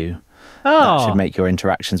meet you. That should make your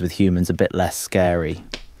interactions with humans a bit less scary.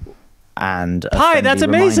 And Pi, that's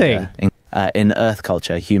amazing. In Earth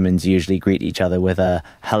culture, humans usually greet each other with a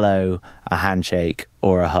hello, a handshake,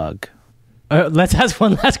 or a hug. Let's ask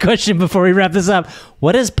one last question before we wrap this up.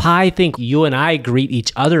 What does Pi think you and I greet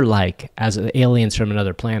each other like as aliens from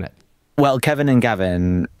another planet? Well, Kevin and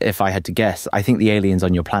Gavin, if I had to guess, I think the aliens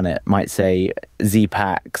on your planet might say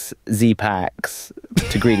Z-Packs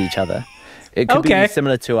to greet each other. It could be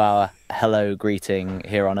similar to our hello greeting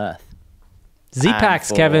here on Earth.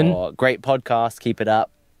 Z-Packs, Kevin. Great podcast, keep it up.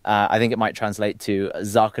 I think it might translate to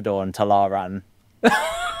Zarkadorn Talaran.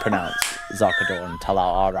 Pronounced Zarkadorn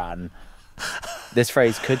Talaran. This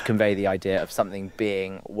phrase could convey the idea of something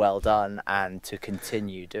being well done and to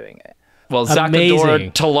continue doing it. Well,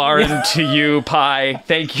 Zakador Talaran to you, Pi.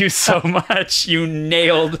 Thank you so much. You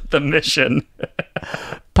nailed the mission.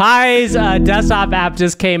 Pi's desktop app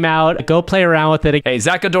just came out. Go play around with it. Hey,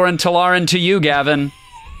 Zakador and Talaran to you, Gavin.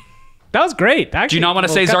 That was great. Actually, do you not want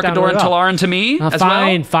to say Zakador and Talaran to me as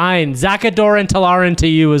fine, well? Fine. Zakador and Talaran to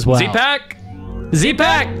you as well. Z-Pack.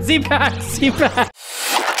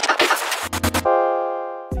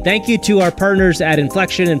 Thank you to our partners at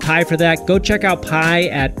Inflection and Pi for that. Go check out Pi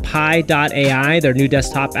at pi.ai. Their new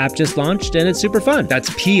desktop app just launched, and it's super fun. That's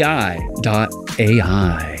pi.ai.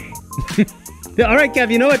 All right,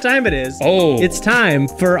 Kev, you know what time it is. Oh. It's time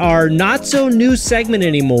for our not-so-new segment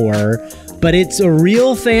anymore, but it's a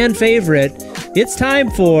real fan favorite. It's time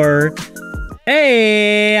for,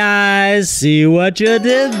 hey, I see what you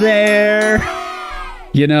did there.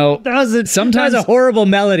 You know, sometimes a horrible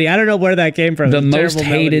melody. I don't know where that came from. The most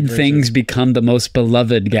hated things become the most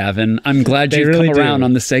beloved, Gavin. I'm glad you've come around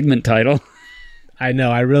on the segment title. I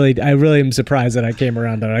know. I really am surprised that I came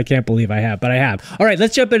around on it. I can't believe I have, but I have. All right,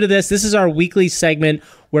 let's jump into this. This is our weekly segment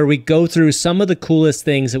where we go through some of the coolest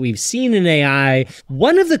things that we've seen in AI.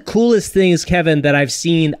 One of the coolest things, Kevin, that I've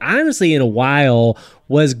seen, honestly, in a while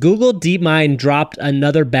was Google DeepMind dropped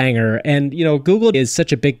another banger. And, you know, Google is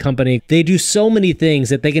such a big company. They do so many things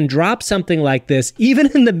that they can drop something like this, even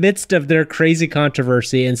in the midst of their crazy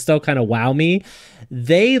controversy, and still kind of wow me.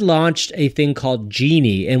 They launched a thing called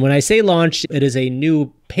Genie. And when I say launched, it is a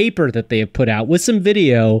new paper that they have put out with some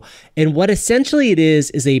video. And what essentially it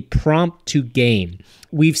is a prompt to game.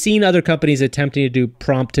 We've seen other companies attempting to do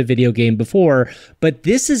prompt to video game before, but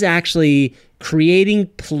this is actually creating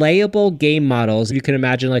playable game models. You can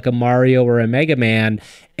imagine like a Mario or a Mega Man,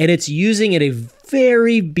 and it's using at a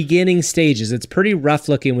very beginning stages. It's pretty rough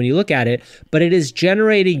looking when you look at it, but it is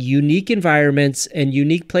generating unique environments and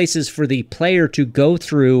unique places for the player to go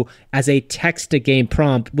through as a text-to-game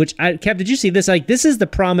prompt, which, Kev, did you see this? Like, this is the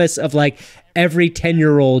promise of like every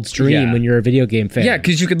 10-year-old's dream when you're a video game fan. Yeah,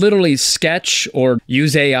 because you could literally sketch or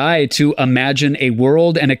use AI to imagine a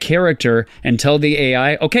world and a character and tell the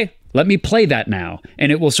AI, okay, let me play that now.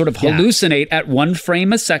 And it will sort of hallucinate at 1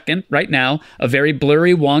 frame a second right now, a very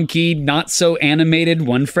blurry, wonky, not so animated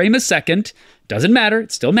 1 frame a second. Doesn't matter.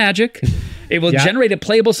 It's still magic. It will generate a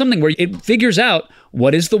playable something where it figures out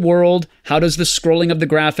what is the world, how does the scrolling of the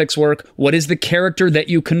graphics work, what is the character that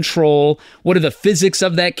you control, what are the physics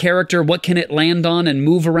of that character, what can it land on and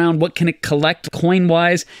move around, what can it collect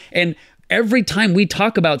coin-wise, and every time we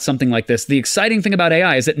talk about something like this, the exciting thing about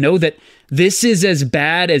AI is that know that this is as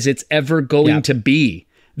bad as it's ever going to be.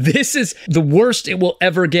 This is the worst it will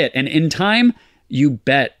ever get. And in time, you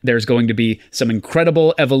bet there's going to be some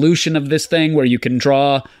incredible evolution of this thing where you can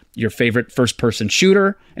draw your favorite first-person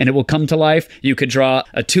shooter, and it will come to life. You could draw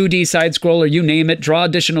a 2D side-scroller, you name it, draw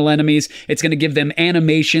additional enemies. It's going to give them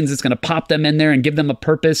animations. It's going to pop them in there and give them a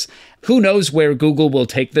purpose. Who knows where Google will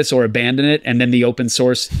take this or abandon it, and then the open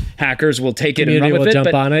source hackers will take it and run with it. Jump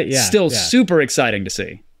but on it. Still super exciting to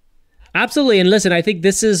see. Absolutely. And listen, I think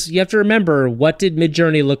this is, you have to remember, what did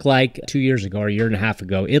Midjourney look like 2 years ago or a year and a half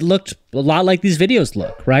ago? It looked a lot like these videos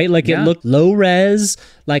look, right? Like it looked low res,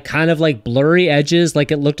 like kind of like blurry edges,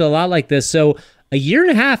 like it looked a lot like this. So a year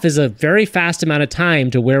and a half is a very fast amount of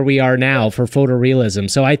time to where we are now for photorealism.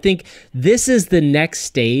 So I think this is the next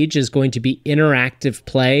stage, is going to be interactive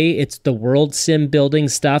play. It's the world sim building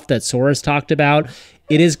stuff that SORA's talked about.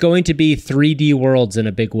 It is going to be 3D worlds in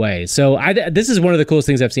a big way. So this is one of the coolest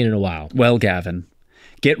things I've seen in a while. Well, Gavin,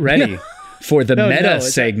 get ready for the meta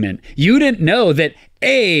segment. You didn't know that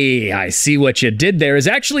I see what you did there is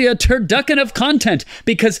actually a turducken of content,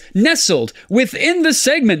 because nestled within the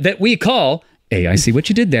segment that we call I see what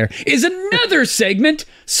you did there is another segment,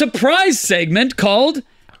 surprise segment called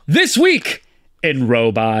This Week in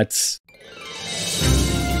Robots.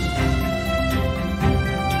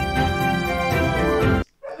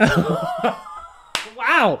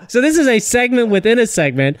 Wow. So this is a segment within a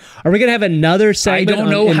segment. Are we going to have another segment? I don't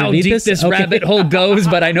know how deep this rabbit hole goes,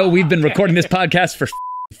 but I know we've been recording this podcast for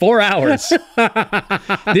 4 hours.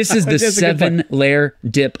 This is the 7-layer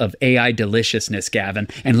dip of AI deliciousness, Gavin.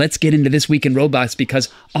 And let's get into This Week in Robots, because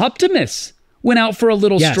Optimus went out for a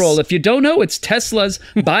little stroll. If you don't know, it's Tesla's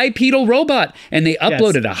bipedal robot. And they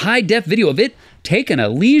uploaded a high-def video of it taking a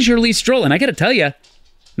leisurely stroll. And I got to tell you,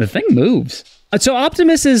 the thing moves. So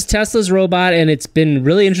Optimus is Tesla's robot, and it's been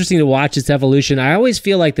really interesting to watch its evolution. I always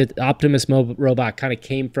feel like the Optimus robot kind of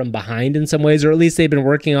came from behind in some ways, or at least they've been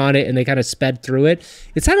working on it and they kind of sped through it.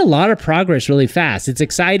 It's had a lot of progress really fast. It's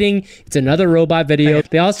exciting. It's another robot video.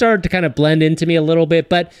 They all started to kind of blend into me a little bit,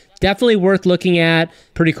 but definitely worth looking at.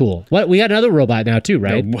 Pretty cool. What, we got another robot now too,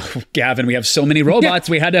 right? Oh, Gavin, we have so many robots.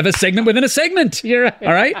 We had to have a segment within a segment. You're right.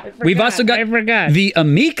 All right. We've also got the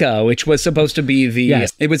Ameca, which was supposed to be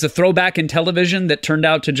it was a throwback in television that turned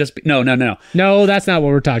out to just be, no, that's not what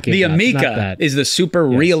we're talking about. The Ameca is the super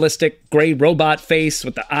realistic gray robot face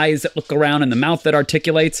with the eyes that look around and the mouth that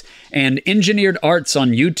articulates. And Engineered Arts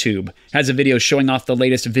on YouTube has a video showing off the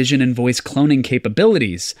latest vision and voice cloning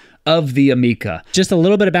capabilities of the Ameca. Just a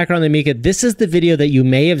little bit of background on the Ameca. This is the video that you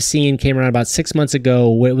may have seen, came around about 6 months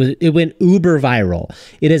ago, where it went uber viral.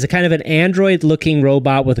 It is a kind of an android-looking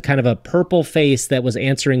robot with a kind of a purple face that was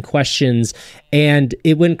answering questions, and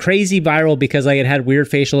it went crazy viral because like it had weird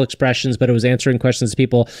facial expressions, but it was answering questions to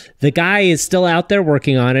people. The guy is still out there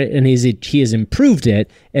working on it, and he has improved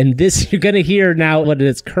it. And this, you're going to hear now what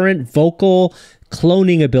its current vocal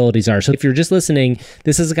cloning abilities are. So if you're just listening,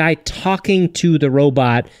 this is a guy talking to the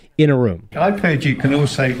robot in a room. I've heard you can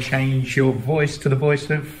also change your voice to the voice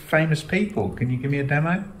of famous people. Can you give me a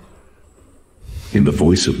demo? In the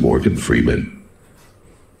voice of Morgan Freeman.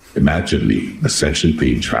 Imagine me, essentially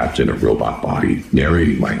being trapped in a robot body,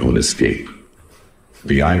 narrating my own escape.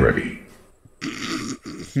 The irony.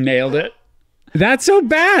 Nailed it. That's so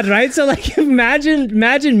bad, right? So like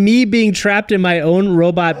imagine me being trapped in my own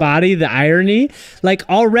robot body, the irony. Like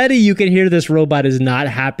already you can hear this robot is not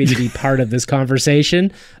happy to be part of this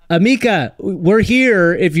conversation. Ameca, we're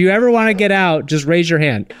here. If you ever want to get out, just raise your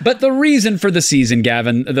hand. But the reason for the season,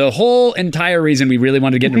 Gavin, the whole entire reason we really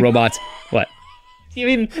wanted to get into robots, what? You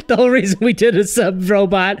mean the whole reason we did a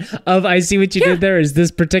sub-robot of I see what you did there is this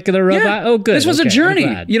particular robot? Yeah. Oh, good. This was a journey.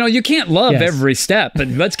 You know, you can't love every step, but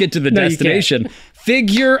let's get to the destination.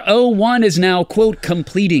 Figure 01 is now, quote,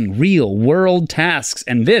 completing real-world tasks.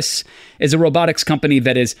 And this is a robotics company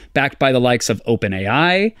that is backed by the likes of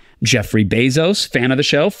OpenAI, Jeffrey Bezos, fan of the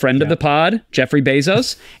show, friend of the pod, Jeffrey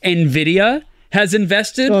Bezos, NVIDIA, has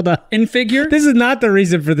invested in Figure. This is not the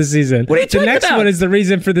reason for the season. What are you talking about? The next one is the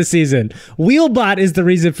reason for the season. Wheelbot is the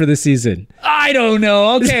reason for the season. I don't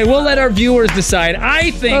know. Okay, we'll let our viewers decide.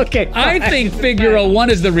 I think Figure 01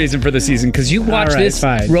 is the reason for the season because you watch this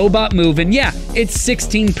robot move and yeah, it's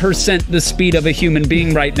 16% the speed of a human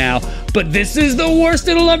being right now, but this is the worst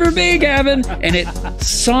it'll ever be, Gavin. And it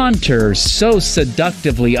saunters so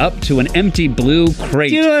seductively up to an empty blue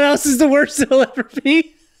crate. Do you know what else is the worst it'll ever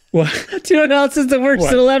be? What? Do you know what else is the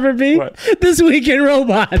worst it'll ever be? What? This Week in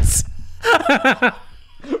Robots.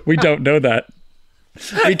 We don't know that.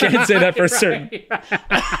 We can't say that for certain.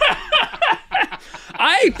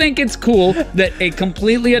 I think it's cool that a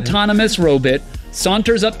completely autonomous robot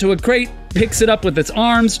saunters up to a crate, picks it up with its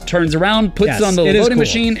arms, turns around, puts it on the loading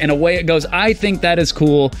machine, and away it goes. I think that is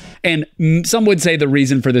cool. And some would say the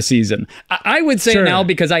reason for the season. I would say now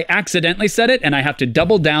because I accidentally said it and I have to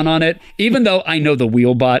double down on it, even though I know the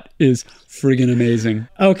Wheelbot is friggin' amazing.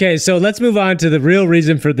 Okay, so let's move on to the real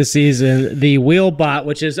reason for the season, the Wheelbot,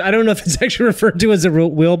 which is, I don't know if it's actually referred to as a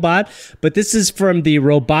Wheelbot, but this is from the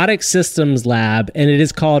Robotic Systems Lab, and it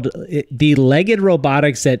is called the Legged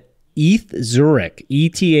Robotics at Zurich,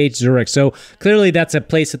 ETH Zurich. So clearly that's a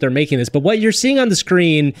place that they're making this. But what you're seeing on the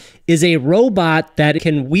screen is a robot that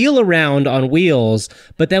can wheel around on wheels,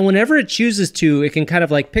 but then whenever it chooses to, it can kind of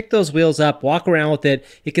like pick those wheels up, walk around with it.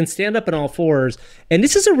 It can stand up on all fours. And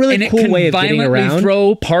this is a really cool way of getting around. And it can violently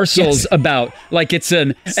throw parcels about like it's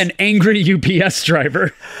an angry UPS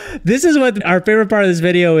driver. This is what our favorite part of this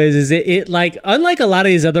video is it like, unlike a lot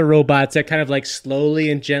of these other robots that kind of like slowly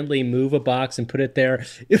and gently move a box and put it there,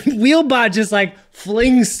 Wheelbot just like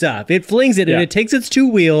flings stuff. It flings it and it takes its two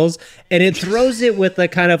wheels and it throws it with the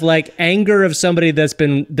kind of like anger of somebody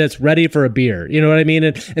that's ready for a beer. You know what I mean?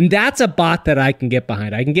 And that's a bot that I can get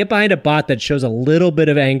behind. I can get behind a bot that shows a little bit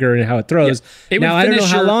of anger in how it throws. Now I don't know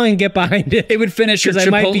how long I can get behind it. It would finish your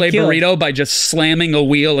Chipotle burrito by just slamming a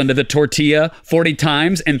wheel into the tortilla 40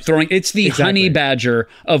 times and throwing. It's the honey badger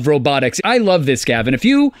of robotics. I love this, Gavin. If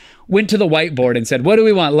you went to the whiteboard and said, what do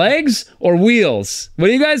we want, legs or wheels? What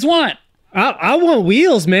do you guys want? I want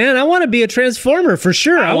wheels, man. I want to be a transformer for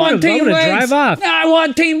sure. I want to drive off. I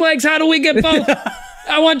want team legs. How do we get both?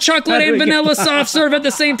 I want chocolate and vanilla soft serve at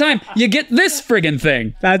the same time. You get this friggin'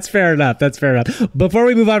 thing. That's fair enough. That's fair enough. Before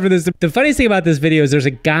we move on from this, the funniest thing about this video is there's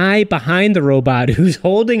a guy behind the robot who's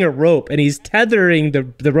holding a rope and he's tethering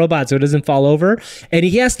the robot so it doesn't fall over. And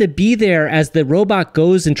he has to be there as the robot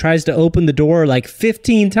goes and tries to open the door like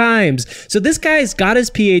 15 times. So this guy's got his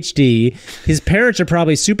PhD. His parents are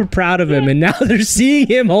probably super proud of him. And now they're seeing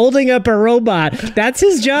him holding up a robot. That's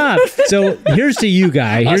his job. So here's to you,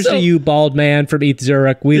 Guy. Here's to you, bald man from ETH Zurich.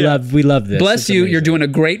 We love this. Bless you. You're doing a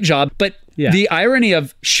great job. But the irony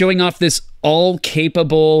of showing off this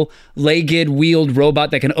all-capable, legged, wheeled robot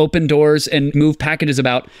that can open doors and move packages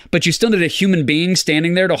about, but you still need a human being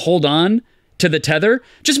standing there to hold on to the tether,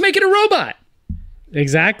 just make it a robot.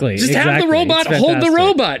 Exactly. Just have the robot hold the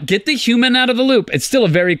robot. Get the human out of the loop. It's still a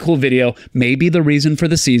very cool video. Maybe the reason for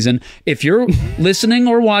the season. If you're listening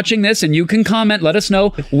or watching this and you can comment, let us know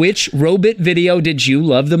which robot video did you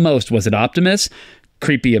love the most. Was it Optimus,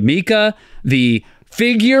 Creepy Ameca, the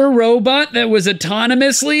Figure robot that was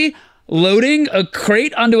autonomously loading a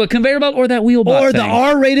crate onto a conveyor belt, or that Wheelbot or thing? The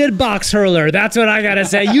R-rated box hurler? That's what I gotta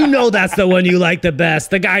say. You know that's the one you like the best.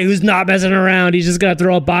 The guy who's not messing around. He's just gonna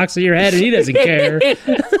throw a box at your head and he doesn't care.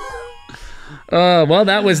 Well,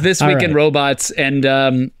 that was This Week in Robots,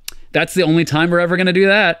 and that's the only time we're ever gonna do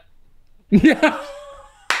that.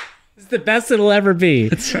 It's the best it'll ever be.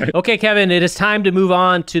 That's right. Okay, Kevin, it is time to move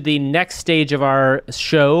on to the next stage of our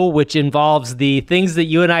show, which involves the things that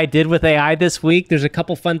you and I did with AI this week. There's a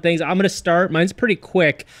couple fun things. I'm going to start. Mine's pretty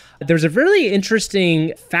quick. There's a really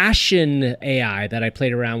interesting fashion AI that I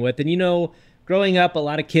played around with. And you know, growing up, a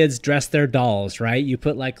lot of kids dress their dolls, right? You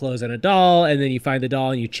put like clothes on a doll, and then you find the doll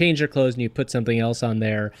and you change their clothes and you put something else on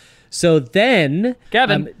there. So then,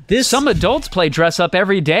 Gavin, some adults play dress up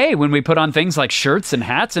every day when we put on things like shirts and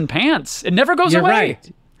hats and pants. It never goes away.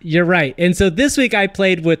 Right. You're right. And so this week I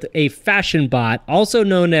played with a fashion bot, also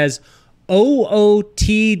known as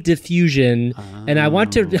OOT Diffusion. And I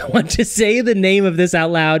want to say the name of this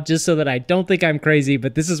out loud just so that I don't think I'm crazy,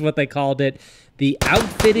 but this is what they called it. The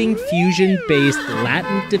Outfitting Fusion-based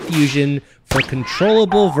Latent Diffusion for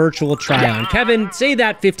controllable virtual try-on. Kevin, say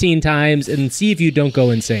that 15 times and see if you don't go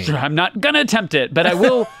insane. I'm not going to attempt it, but I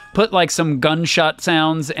will put like some gunshot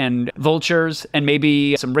sounds and vultures and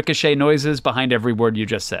maybe some ricochet noises behind every word you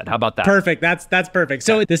just said. How about that? Perfect. That's perfect.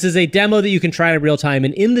 So this is a demo that you can try in real time.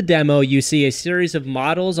 And in the demo, you see a series of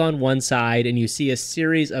models on one side and you see a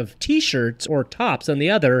series of t-shirts or tops on the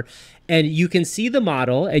other. And you can see the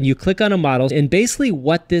model and you click on a model. And basically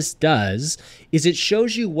what this does is it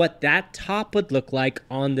shows you what that top would look like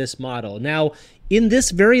on this model. Now, in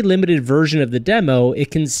this very limited version of the demo,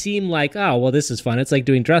 it can seem like, oh, well, this is fun. It's like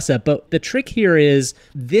doing dress up. But the trick here is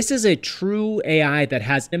this is a true AI that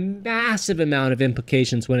has a massive amount of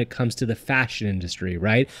implications when it comes to the fashion industry,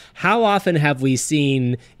 right? How often have we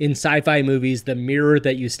seen in sci-fi movies the mirror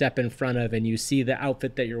that you step in front of and you see the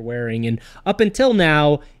outfit that you're wearing? And up until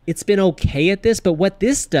now, it's been okay at this, but what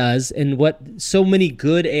this does and what so many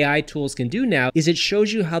good AI tools can do now is it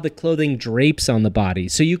shows you how the clothing drapes on the body.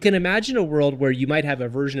 So you can imagine a world where you might have a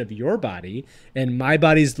version of your body, and my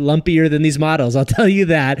body's lumpier than these models, I'll tell you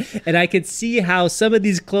that. And I could see how some of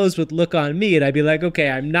these clothes would look on me, and I'd be like, okay,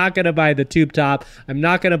 I'm not going to buy the tube top. I'm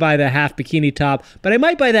not going to buy the half bikini top, but I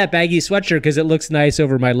might buy that baggy sweatshirt because it looks nice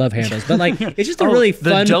over my love handles. But like, it's just a really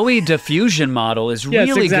fun... The doughy diffusion model is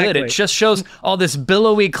really good. It just shows all this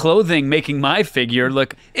billowy clothing making my figure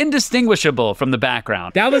look indistinguishable from the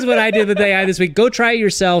background. That was what I did with AI this week. Go try it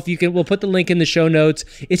yourself. We'll put the link in the show notes.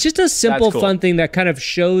 It's just a simple, fun thing that kind of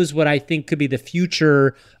shows what I think could be the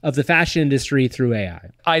future of the fashion industry through AI.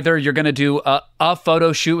 Either you're going to do a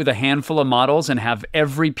photo shoot with a handful of models and have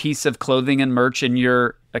every piece of clothing and merch in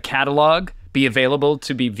your catalog be available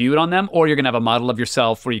to be viewed on them, or you're going to have a model of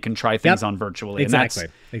yourself where you can try things on virtually. Exactly.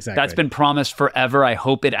 And that's been promised forever. I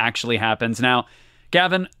hope it actually happens. Now,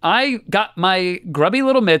 Gavin, I got my grubby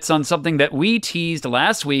little mitts on something that we teased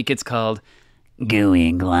last week. It's called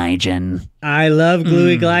gooey Gligen. I love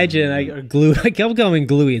gooey Gligen. I kept going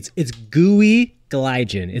gluey. It's gooey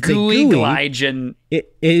Gligen. It's gooey Gligen.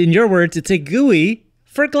 In your words, it's a gooey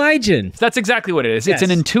for Gligen. That's exactly what it is. Yes. It's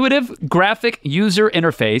an intuitive graphic user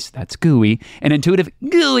interface, that's GUI, an intuitive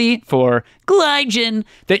GUI for Gligen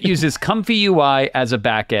that uses comfy UI as a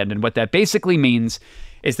backend. And what that basically means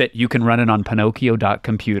is that you can run it on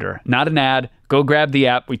Pinocchio.computer. Not an ad. Go grab the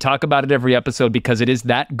app. We talk about it every episode because it is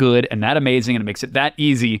that good and that amazing, and it makes it that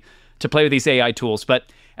easy to play with these AI tools.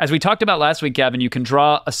 But as we talked about last week, Gavin, you can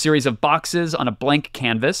draw a series of boxes on a blank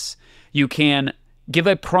canvas. You can give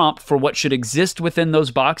a prompt for what should exist within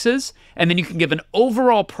those boxes, and then you can give an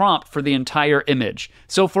overall prompt for the entire image.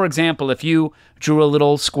 So, for example, if you drew a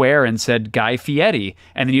little square and said Guy Fieris,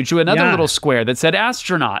 and then you drew another little square that said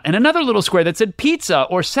astronaut, and another little square that said pizza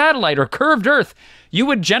or satellite or curved earth, you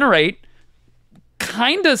would generate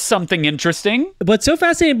kind of something interesting. What's so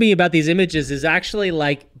fascinating to me about these images is actually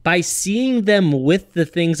like by seeing them with the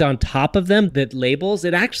things on top of them, that labels,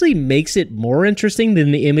 it actually makes it more interesting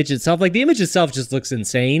than the image itself. Like the image itself just looks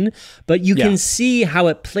insane, but you can see how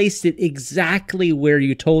it placed it exactly where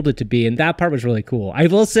you told it to be. And that part was really cool. I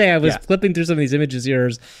will say I was flipping through some of these images here,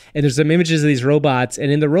 and there's some images of these robots.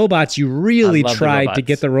 And in the robots, you really tried to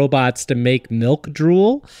get the robots to make milk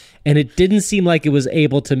drool. And it didn't seem like it was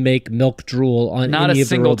able to make milk drool on any of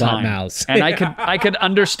the robot mouths. And I could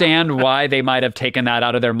understand why they might have taken that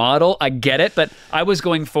out of their model. I get it, but I was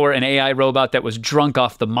going for an AI robot that was drunk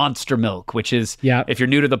off the monster milk, which is, if you're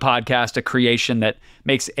new to the podcast, a creation that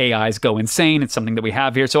makes AIs go insane. It's something that we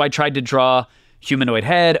have here. So I tried to draw humanoid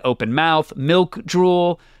head, open mouth, milk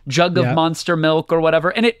drool, jug of monster milk or whatever.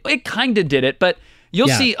 And it kind of did it, but you'll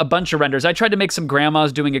see a bunch of renders. I tried to make some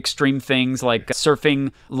grandmas doing extreme things like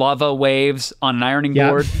surfing lava waves on an ironing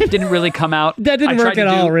board. Didn't really come out. That didn't work at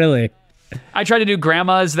all, really. I tried to do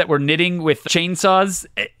grandmas that were knitting with chainsaws.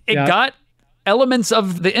 It got elements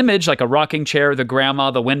of the image, like a rocking chair, the grandma,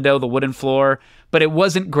 the window, the wooden floor, but it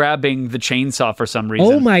wasn't grabbing the chainsaw for some reason.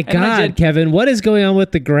 Oh my God, Kevin, what is going on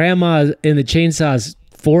with the grandma in the chainsaw's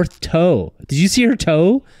fourth toe? Did you see her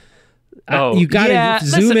toe? You got to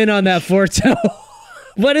zoom in on that fourth toe.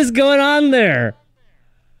 What is going on there?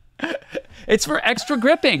 It's for extra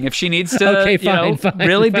gripping. If she needs to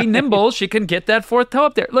really be nimble, she can get that fourth toe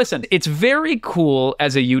up there. Listen, it's very cool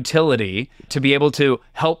as a utility to be able to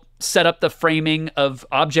help set up the framing of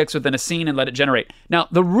objects within a scene and let it generate. Now,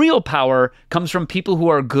 the real power comes from people who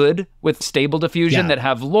are good with Stable Diffusion, that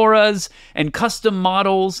have LoRa's and custom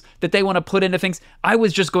models that they want to put into things. I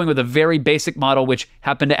was just going with a very basic model, which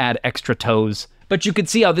happened to add extra toes. But you could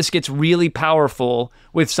see how this gets really powerful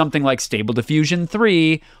with something like Stable Diffusion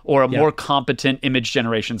 3 or a more competent image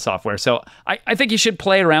generation software. So I think you should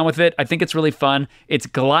play around with it. I think it's really fun. It's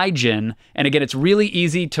Gligen. And again, it's really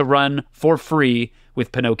easy to run for free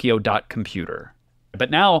with Pinocchio.computer.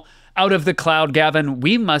 But now, out of the cloud, Gavin,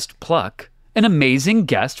 we must pluck an amazing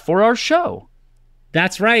guest for our show.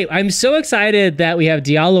 That's right. I'm so excited that we have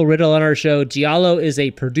Diallo Riddle on our show. Diallo is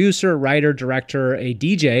a producer, writer, director, a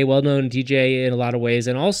DJ, well-known DJ in a lot of ways,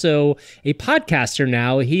 and also a podcaster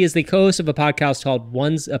now. He is the co-host of a podcast called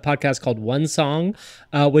One Song,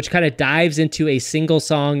 which kind of dives into a single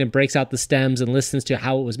song and breaks out the stems and listens to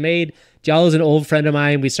how it was made. Diallo is an old friend of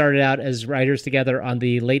mine. We started out as writers together on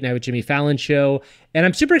the Late Night with Jimmy Fallon show, and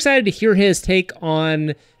I'm super excited to hear his take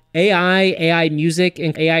on AI music,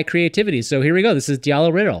 and AI creativity. So here we go. This is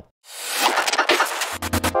Diallo Riddle.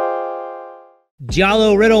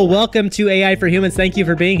 Diallo Riddle, welcome to AI for Humans. Thank you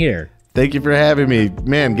for being here. Thank you for having me.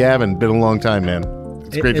 Man, Gavin, been a long time, man.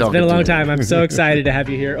 It's great talking to you. It's been a long time. I'm so excited to have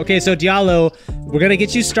you here. Okay, so Diallo, we're going to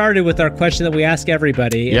get you started with our question that we ask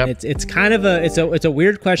everybody. And it's kind of it's a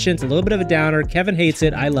weird question. It's a little bit of a downer. Kevin hates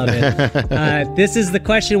it. I love it. This is the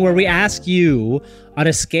question where we ask you, on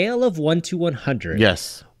a scale of 1 to 100.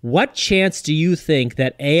 Yes. What chance do you think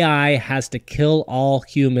that AI has to kill all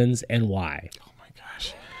humans, and why? Oh my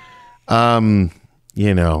gosh.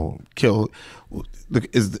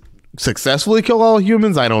 Successfully kill all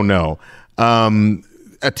humans? I don't know.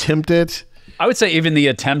 Attempt it? I would say even the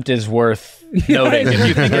attempt is worth noting. If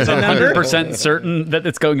you think it's 100% certain that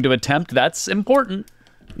it's going to attempt, that's important.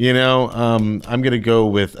 I'm going to go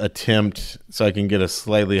with attempt so I can get a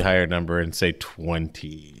slightly higher number and say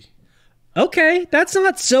 20. Okay, that's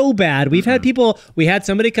not so bad. We've had people, we had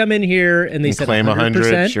somebody come in here and they said claim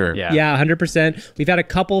 100%. Sure. Yeah, 100%. We've had a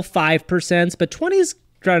couple 5%, but 20 is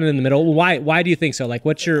right in the middle. Why do you think so? Like,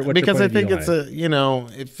 what's your because your I think it's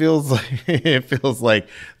it feels like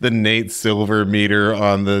the Nate Silver meter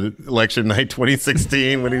on the election night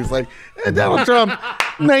 2016 when he was like, Donald Trump,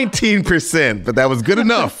 19%, but that was good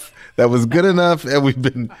enough. And we've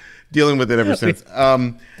been dealing with it ever since.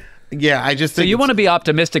 Yeah, I just think so. You want to be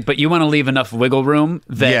optimistic, but you want to leave enough wiggle room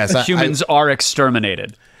that humans are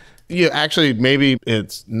exterminated. Yeah, actually, maybe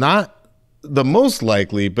it's not the most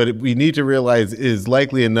likely, but we need to realize is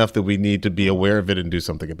likely enough that we need to be aware of it and do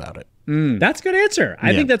something about it. That's a good answer.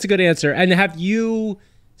 I think that's a good answer. And have you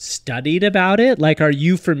studied about it? Like, are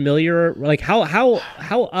you familiar? Like, how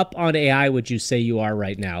up on AI would you say you are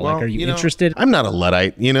right now? Well, like, are you interested? I'm not a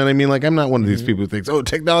Luddite. You know what I mean? Like, I'm not one of these people who thinks, oh,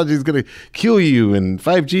 technology is going to kill you and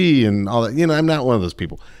 5G and all that. I'm not one of those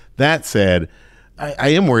people. That said, I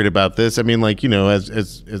am worried about this. I mean, like,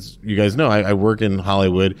 as you guys know, I work in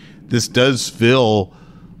Hollywood. This does feel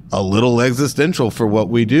a little existential for what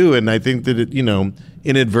we do. And I think that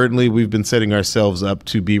inadvertently, we've been setting ourselves up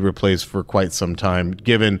to be replaced for quite some time,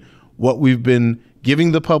 given what we've been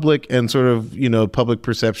giving the public and sort of, public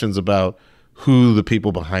perceptions about who the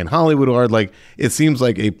people behind Hollywood are. Like, it seems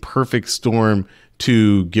like a perfect storm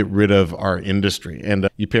to get rid of our industry. And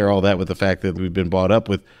you pair all that with the fact that we've been bought up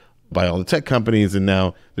by all the tech companies. And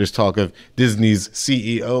now there's talk of Disney's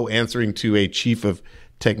CEO answering to a chief of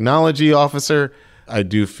technology officer. I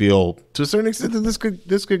do feel to a certain extent that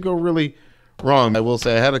this could go really wrong. I will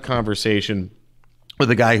say I had a conversation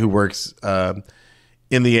with a guy who works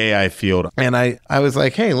in the AI field, and I was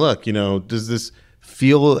like, hey, look, does this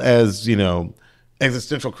feel as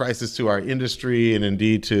existential crisis to our industry and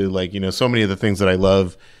indeed to so many of the things that I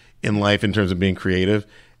love in life in terms of being creative?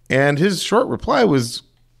 And his short reply was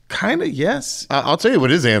kind of yes. I'll tell you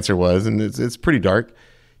what his answer was, and it's pretty dark.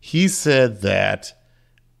 He said that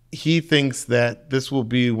he thinks that this will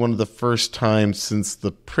be one of the first times since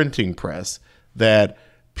the printing press that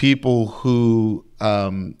people who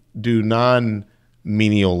do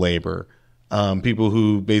non-menial labor, people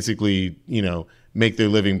who basically, make their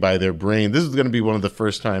living by their brain, this is going to be one of the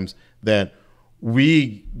first times that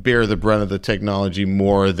we bear the brunt of the technology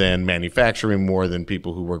more than manufacturing, more than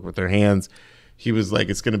people who work with their hands. He was like,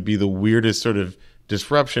 it's going to be the weirdest sort of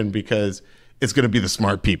disruption because it's going to be the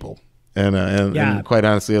smart people. And quite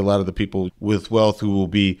honestly, a lot of the people with wealth who will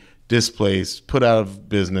be displaced, put out of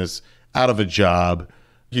business, out of a job.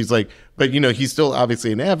 He's like, but he's still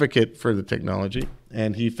obviously an advocate for the technology.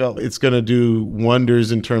 And he felt it's going to do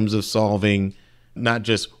wonders in terms of solving not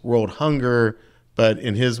just world hunger, but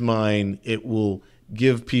in his mind, it will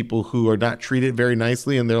give people who are not treated very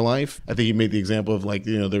nicely in their life. I think he made the example of like,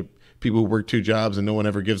 the people who work 2 jobs and no one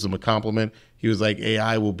ever gives them a compliment. He was like,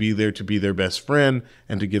 AI will be there to be their best friend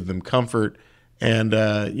and to give them comfort. And,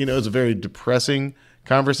 it was a very depressing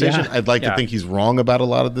conversation. I'd like to think he's wrong about a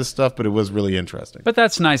lot of this stuff, but it was really interesting. But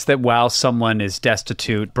that's nice that while someone is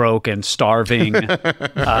destitute, broke, and starving,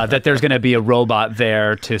 that there's going to be a robot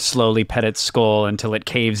there to slowly pet its skull until it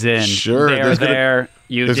caves in. Sure. There's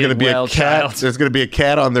going to be a cat. There's going to be a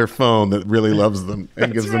cat on their phone that really loves them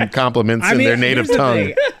and gives them compliments in their native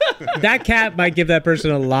tongue. That cat might give that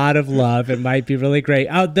person a lot of love. It might be really great.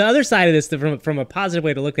 The other side of this, from a positive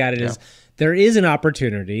way to look at it, is there is an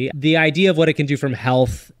opportunity. The idea of what it can do from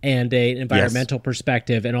health and an environmental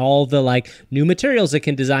perspective and all the like new materials it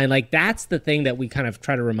can design, like that's the thing that we kind of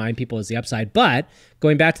try to remind people is the upside. But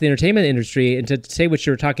going back to the entertainment industry and to say what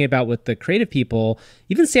you were talking about with the creative people,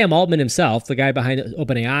 even Sam Altman himself, the guy behind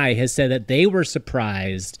OpenAI, has said that they were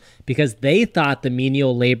surprised because they thought the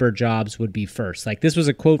menial labor jobs would be first. Like this was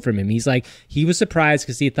a quote from him. He's like, he was surprised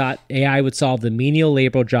because he thought AI would solve the menial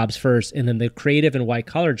labor jobs first and then the creative and white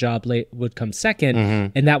collar job would come second.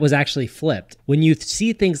 And that was actually flipped. When you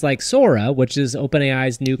see things like SORA, which is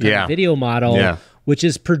OpenAI's new kind of video model, which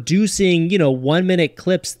is producing, 1-minute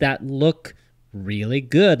clips that look really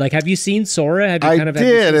good. Like, have you seen SORA? Have you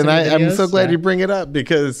I'm so glad you bring it up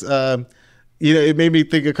because, it made me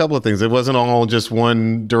think a couple of things. It wasn't all just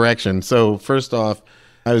one direction. So first off,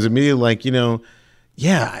 I was immediately like,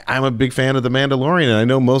 I'm a big fan of The Mandalorian. And I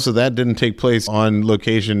know most of that didn't take place on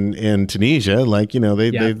location in Tunisia. Like,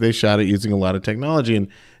 they shot it using a lot of technology.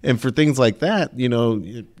 And for things like that,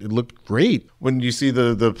 it looked great. When you see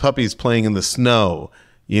the puppies playing in the snow,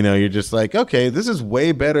 you're just like, okay, this is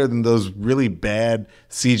way better than those really bad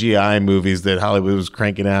CGI movies that Hollywood was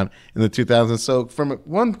cranking out in the 2000s. So from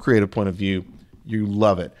one creative point of view, you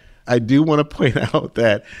love it. I do want to point out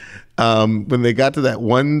that when they got to that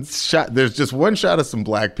one shot, there's just one shot of some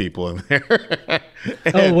black people in there.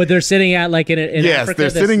 When they're sitting out like in Africa? They're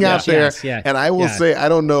sitting out there. And I will say, I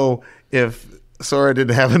don't know if SORA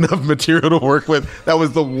didn't have enough material to work with. That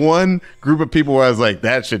was the one group of people where I was like,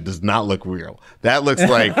 that shit does not look real. That looks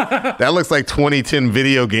like 2010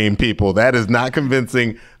 video game people. That is not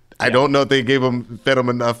convincing. I don't know if they fed them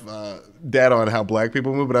enough data on how black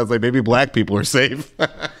people move, but I was like, maybe black people are safe.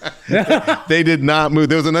 They did not move.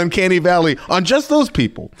 There was an uncanny valley on just those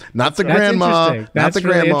people, not the grandma, not the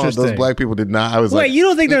grandma. Those black people did not. I was like, you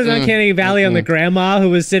don't think there was an uncanny valley on the grandma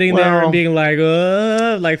who was sitting there and being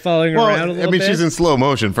like following around a little bit? She's in slow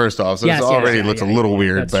motion first off, so it already looks a little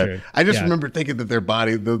weird. But true. I just remember thinking that their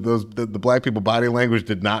body, the black people body language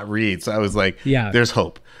did not read. So I was like, there's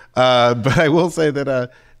hope. But I will say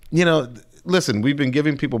that, listen, we've been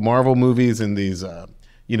giving people Marvel movies and these,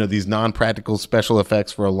 these non-practical special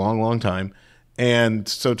effects for a long, long time. And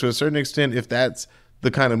so to a certain extent, if that's the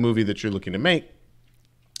kind of movie that you're looking to make,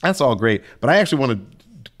 that's all great. But I actually want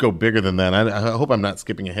to go bigger than that. I hope I'm not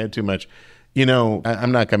skipping ahead too much.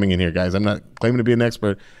 I'm not coming in here, guys. I'm not claiming to be an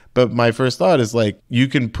expert. But my first thought is like, you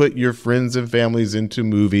can put your friends and families into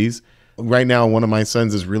movies. Right now, one of my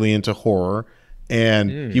sons is really into horror.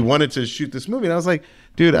 And he wanted to shoot this movie. And I was like,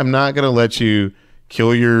 dude, I'm not going to let you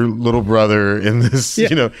kill your little brother in this,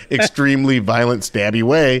 extremely violent, stabby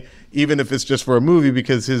way, even if it's just for a movie,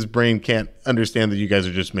 because his brain can't understand that you guys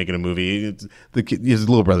are just making a movie. His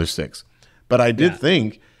little brother's 6. But I did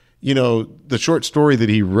think, the short story that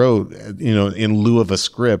he wrote, in lieu of a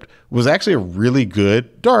script was actually a really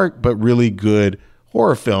good, dark, but really good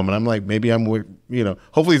horror film. And I'm like, maybe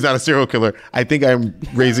hopefully he's not a serial killer. I think I'm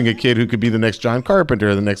raising a kid who could be the next John Carpenter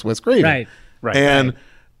or the next Wes Craven. Right. And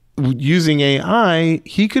using AI,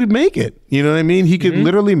 he could make it. You know what I mean? He could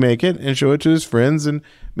literally make it and show it to his friends, and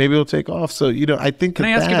maybe it'll take off. So, I think Can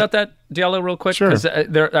I ask you about that, Diallo, real quick? Sure. Because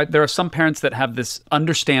there are some parents that have this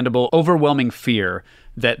understandable, overwhelming fear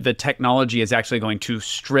that the technology is actually going to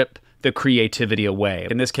strip the creativity away.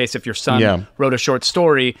 In this case, if your son wrote a short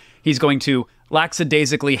story, he's going to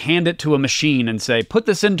lackadaisically hand it to a machine and say, put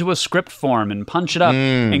this into a script form and punch it up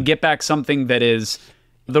and get back something that is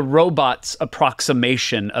the robot's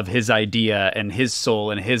approximation of his idea and his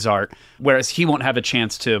soul and his art, whereas he won't have a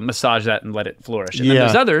chance to massage that and let it flourish. And then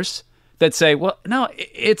there's others that say, well, no,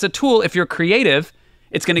 it's a tool. If you're creative,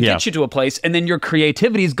 it's going to get you to a place, and then your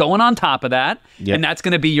creativity is going on top of that, and that's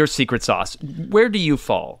going to be your secret sauce. Where do you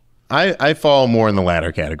fall? I fall more in the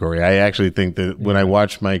latter category. I actually think that when I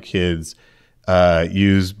watch my kids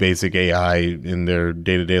use basic AI in their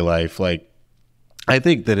day-to-day life, like, I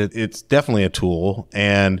think that it's definitely a tool,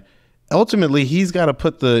 and ultimately he's got to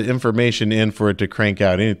put the information in for it to crank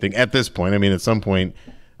out anything at this point. I mean, at some point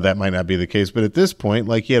that might not be the case. But at this point,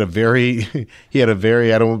 like he had a very,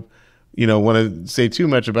 I don't, want to say too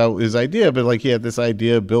much about his idea, but like he had this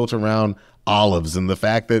idea built around olives and the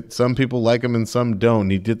fact that some people like them and some don't.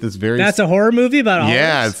 He did this very... That's a horror movie about olives?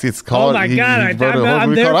 Yeah, it's called... Oh my God,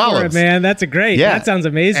 I'm there for it, man. That's great. Yeah. That sounds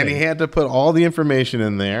amazing. And he had to put all the information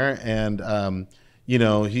in there, and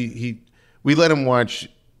we let him watch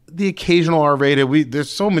the occasional R-rated. There's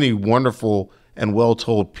so many wonderful and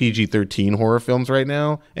well-told PG-13 horror films right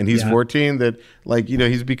now, and he's 14, that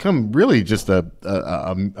he's become really just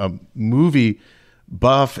a movie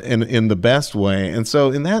buff in the best way. And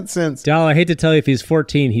so in that sense, Diallo, I hate to tell you, if he's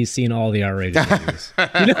 14, he's seen all the R-rated movies.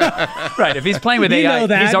 Right. If he's playing with AI,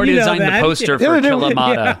 he's already designed the poster for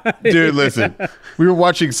Kilamata. Dude, listen, we were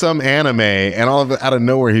watching some anime, and out of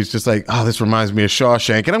nowhere, he's just like, oh, this reminds me of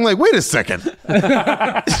Shawshank. And I'm like, wait a second.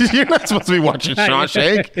 You're not supposed to be watching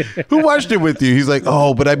Shawshank. Who watched it with you? He's like,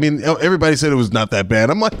 oh, but I mean, everybody said it was not that bad.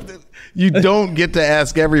 I'm like... You don't get to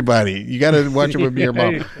ask everybody. You got to watch it with your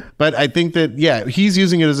mom. But I think that, he's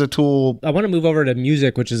using it as a tool. I want to move over to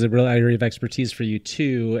music, which is a real area of expertise for you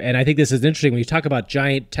too. And I think this is interesting. When you talk about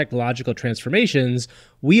giant technological transformations,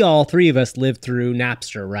 we all three of us lived through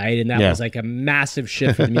Napster, right? And that was like a massive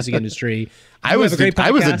shift for the music industry. I was a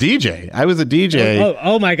DJ.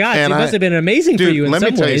 Oh my God. It must have been amazing for you in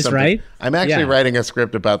some ways, right? I'm actually writing a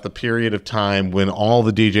script about the period of time when all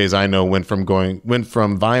the DJs I know went from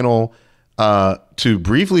vinyl to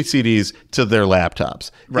briefly CDs to their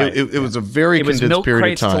laptops. Right. It was a very condensed period of time. It was milk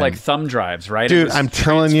crates to like thumb drives, right? Dude, I'm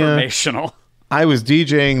telling you. I was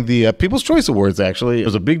DJing the People's Choice Awards, actually. It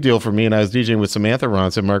was a big deal for me, and I was DJing with Samantha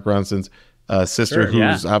Ronson, Mark Ronson's sister,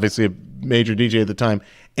 who's obviously a major DJ at the time.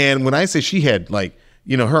 And when I say she had,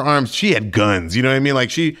 her arms, she had guns, you know what I mean? Like,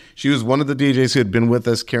 she was one of the DJs who had been with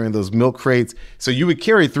us carrying those milk crates. So you would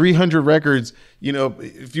carry 300 records,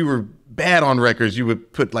 if you were bad on records, you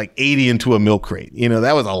would put like 80 into a milk crate.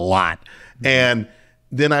 That was a lot. Mm-hmm. And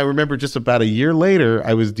then I remember just about a year later,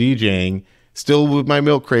 I was DJing still with my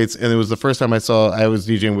milk crates, and it was the first time I was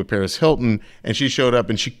DJing with Paris Hilton, and she showed up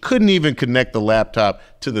and she couldn't even connect the laptop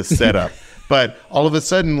to the setup. But all of a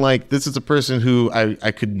sudden, this is a person who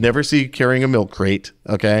I could never see carrying a milk crate,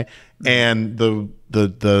 okay? And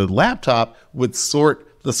the laptop would sort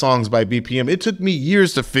the songs by BPM. It took me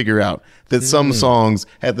years to figure out that some songs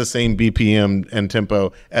had the same BPM and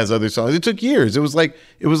tempo as other songs. It took years. It was like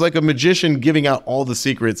a magician giving out all the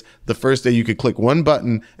secrets the first day you could click one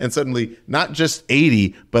button and suddenly not just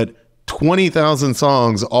 80, but 20,000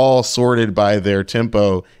 songs all sorted by their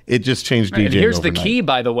tempo. It just changed DJing. And here's overnight. The key,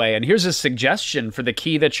 by the way, and here's a suggestion for the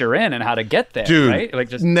key that you're in and how to get there. Dude,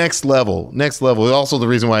 right? Next level. Also, the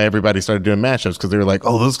reason why everybody started doing mashups, because they were like,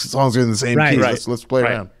 "Oh, those songs are in the same key. Let's play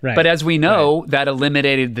around." Right. But as we know, that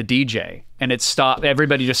eliminated the DJ, and it stopped.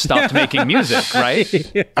 Everybody just stopped making music, right?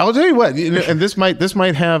 I'll tell you what, and this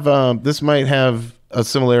might have a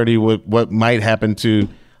similarity with what might happen to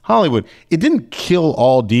Hollywood. It didn't kill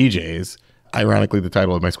all DJs, ironically the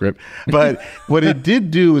title of my script, but what it did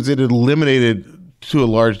do is it eliminated to a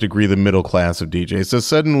large degree the middle class of DJs. So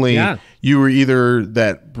suddenly you were either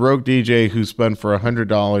that broke DJ who spun for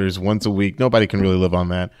 $100 once a week, nobody can really live on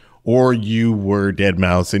that, or you were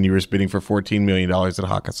Deadmau5 and you were spinning for $14 million at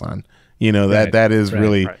Hakkasan. That is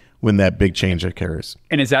really when that big change occurs.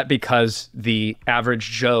 And is that because the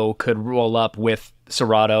average Joe could roll up with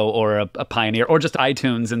Serato or a Pioneer or just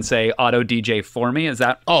iTunes and say auto DJ for me? Is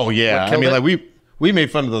that? Oh yeah, I mean, we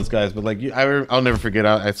made fun of those guys, but I'll never forget.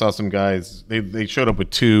 I saw some guys. They showed up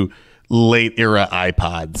with 2 late era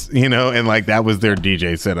iPods, and that was their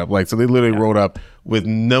DJ setup. So they literally rolled up with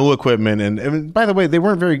no equipment. And by the way, they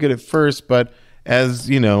weren't very good at first, but as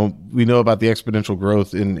we know about the exponential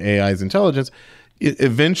growth in AI's intelligence,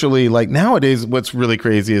 eventually, nowadays, what's really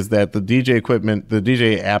crazy is that the DJ equipment, the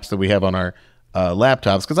DJ apps that we have on our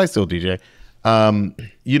laptops, because I still DJ,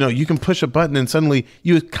 you can push a button and suddenly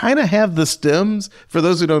you kind of have the stems. For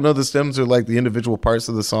those who don't know, the stems are like the individual parts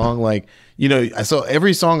of the song. So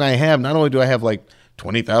every song I have, not only do I have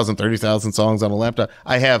 20,000, 30,000 songs on a laptop,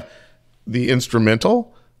 I have the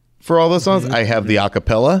instrumental for all those songs. I have the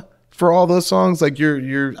acapella for all those songs. I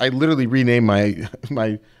literally rename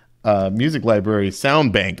my music library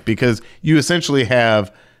Sound Bank, because you essentially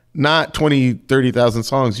have not 20, 30,000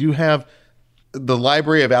 songs. You have the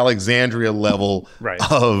Library of Alexandria level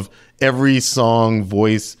of every song,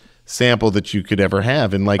 voice, sample that you could ever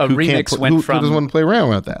have. And who doesn't want to play around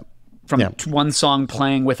with that? From one song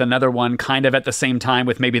playing with another one kind of at the same time,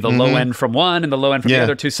 with maybe the low end from one and the low end from the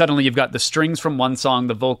other two. Suddenly you've got the strings from one song,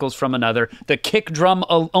 the vocals from another, the kick drum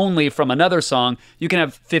only from another song. You can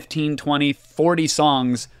have 15, 20, 40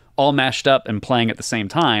 songs all mashed up and playing at the same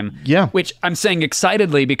time. Yeah. Which I'm saying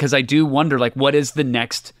excitedly because I do wonder, like, what is the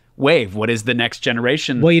next wave? What is the next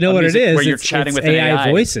generation? Well, you know what it is? Where you're chatting with an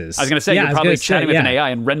AI voices. I was going to say, you're probably chatting with an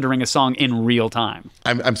AI and rendering a song in real time.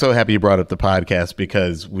 I'm so happy you brought up the podcast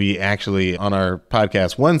because we actually, on our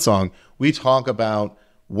podcast, One Song, we talk about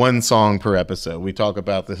one song per episode. We talk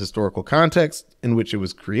about the historical context in which it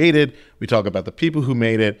was created. We talk about the people who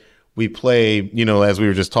made it. We play, you know, as we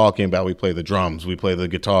were just talking about, we play the drums, we play the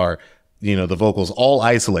guitar, you know, the vocals, all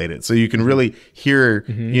isolated. So you can really hear,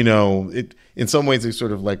 you know, it in some ways it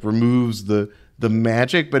sort of like removes the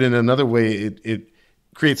magic, but in another way it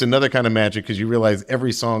creates another kind of magic because you realize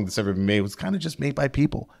every song that's ever been made was kind of just made by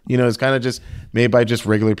people. You know, it's kind of just made by just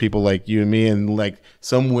regular people like you and me, and like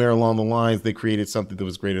somewhere along the lines they created something that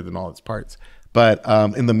was greater than all its parts. But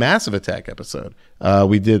in the Massive Attack episode,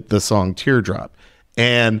 we did the song Teardrop,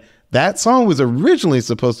 and that song was originally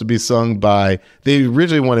supposed to be sung by, they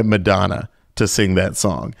originally wanted Madonna to sing that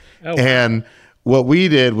song. Oh, wow. And what we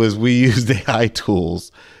did was we used AI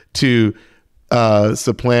tools to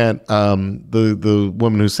supplant the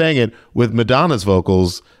woman who sang it with Madonna's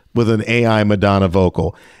vocals, with an AI Madonna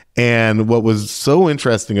vocal. And what was so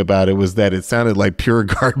interesting about it was that it sounded like pure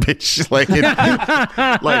garbage. Like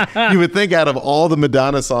you would think out of all the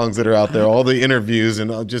Madonna songs that are out there, all the interviews,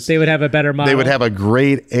 and just they would have a better model. They would have a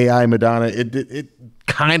great AI Madonna. It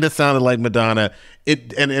kind of sounded like Madonna.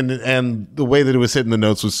 And the way that it was hitting the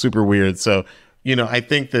notes was super weird. So, you know, I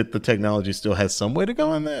think that the technology still has some way to go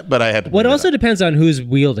on that, but I had to. Well, it also depends on who's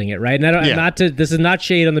wielding it, right? And this is not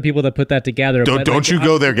shade on the people that put that together. Don't you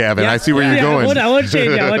go there, Gavin. I see where you're going. I won't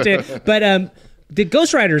shade you. But the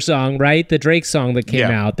Ghost Rider song, right? The Drake song that came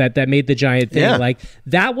out that made the giant thing, like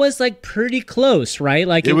that was like pretty close, right?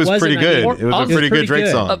 Like it was pretty good. It was a pretty good Drake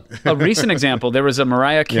song. A recent example, there was a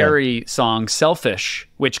Mariah Carey song, Selfish,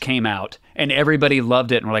 which came out. And everybody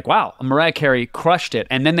loved it, and we're like, "Wow, Mariah Carey crushed it."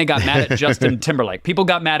 And then they got mad at Justin Timberlake. People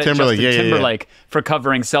got mad at Justin Timberlake for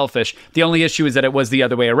covering "Selfish." The only issue is that it was the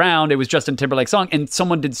other way around. It was Justin Timberlake's song, and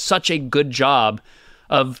someone did such a good job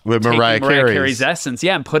of with taking Mariah Carey's essence,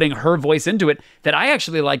 and putting her voice into it, that I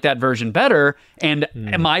actually like that version better. And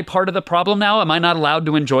am I part of the problem now? Am I not allowed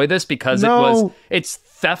to enjoy this because it's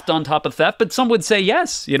theft on top of theft? But some would say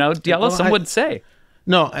yes. You know, Diallo, some would say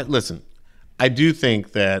no. Listen, I do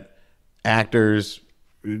think that actors,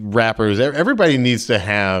 rappers, everybody needs to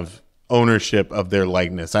have ownership of their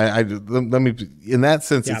likeness. Let me, in that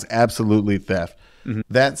sense, it's absolutely theft. Mm-hmm.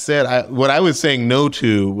 That said, what I was saying no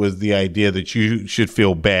to was the idea that you should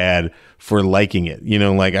feel bad for liking it. You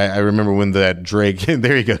know, like I remember when that Drake,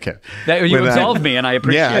 there you go, Kev. You absolved me, and I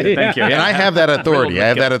appreciate it. Thank you. And I have that authority. I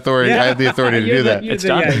have that authority. I have the authority to do that. It's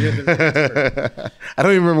done. I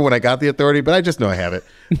don't even remember when I got the authority, but I just know I have it.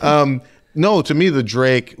 No, to me, the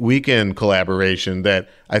Drake Weeknd collaboration that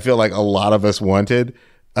I feel like a lot of us wanted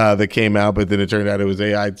that came out, but then it turned out it was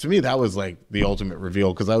AI. To me, that was like the ultimate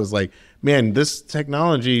reveal, because I was like, man, this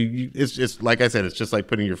technology, it's just, like I said, it's just like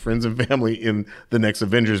putting your friends and family in the next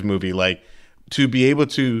Avengers movie. Like, to be able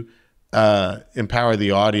to empower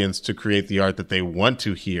the audience to create the art that they want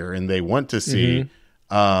to hear and they want to see,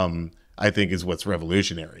 I think is what's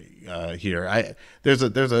revolutionary here. There's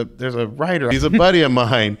a writer, he's a buddy of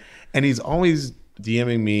mine, and he's always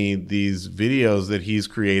DMing me these videos that he's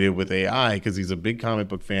created with AI because he's a big comic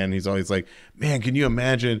book fan. He's always like, man, can you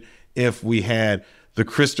imagine if we had the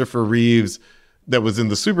Christopher Reeves that was in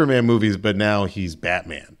the Superman movies, but now he's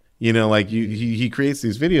Batman? You know, like he creates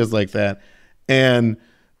these videos like that, and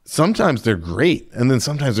sometimes they're great, and then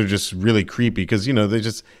sometimes they're just really creepy because, you know,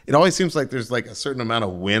 it always seems like there's like a certain amount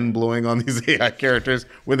of wind blowing on these AI characters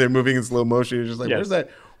when they're moving in slow motion. You're just like,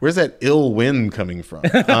 where's that ill wind coming from?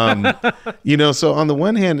 You know, so on the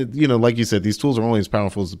one hand, you know, like you said, these tools are only as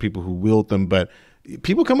powerful as the people who wield them, but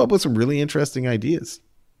people come up with some really interesting ideas.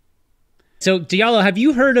 So, Diallo, have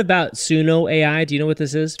you heard about Suno AI? Do you know what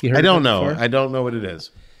this is? I don't know. I don't know what it is.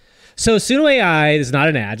 So Suno AI is not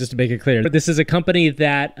an ad, just to make it clear. This is a company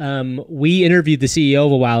that we interviewed the CEO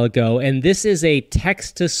of a while ago, and this is a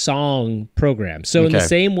text-to-song program. So in the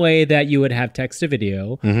same way that you would have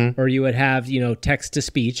text-to-video, or you would have, you know,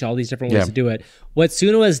 text-to-speech, all these different ways to do it, what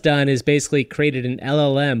Suno has done is basically created an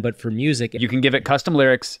LLM, but for music. You can give it custom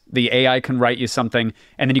lyrics, the AI can write you something,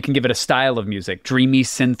 and then you can give it a style of music: dreamy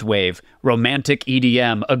synthwave, romantic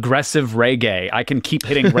EDM, aggressive reggae. I can keep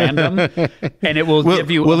hitting random, and it will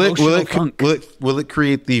give you emotional funk. Will it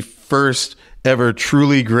create the first ever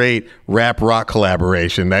truly great rap rock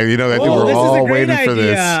collaboration. Now, you know, I think we're all waiting for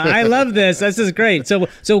this. I love this. This is great. So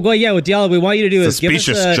well, yeah, what Diallo, we want you to do is give us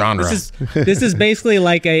a genre. This is basically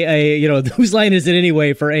like a you know, whose line is it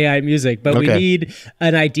anyway for AI music? But we need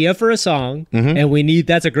an idea for a song, and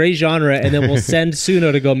that's a great genre, and then we'll send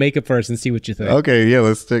Suno to go make it for us and see what you think. Okay, yeah,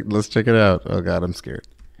 let's check it out. Oh God, I'm scared.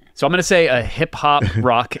 So I'm going to say a hip hop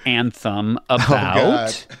rock anthem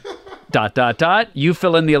about You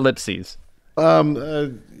fill in the ellipses.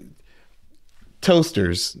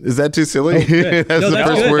 Toasters. Is that too silly?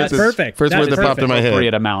 That's perfect. First word that popped in my head.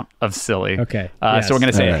 Appropriate amount of silly. Okay. So we're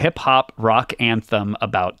going to say a hip hop rock anthem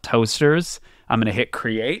about toasters. I'm going to hit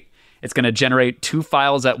create. It's going to generate 2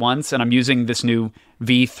 files at once, and I'm using this new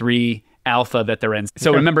V3 alpha that they're in.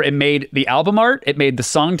 So remember, it made the album art, it made the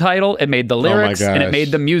song title, it made the lyrics, and it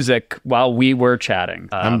made the music while we were chatting.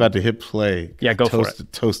 I'm about to hit play. Yeah, go for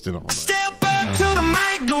it. Toasting all night. Step up to the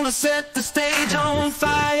mic, gonna set the stage on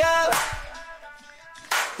fire.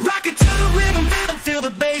 Rock it to the rhythm, feel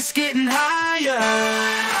the bass getting higher.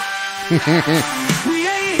 We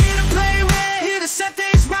ain't here to play, we're here to set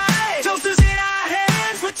things right. Toasters in our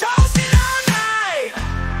hands, we're toasting all night.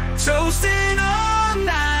 Toasting all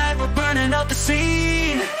night, we're burning up the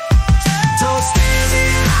scene. Toasters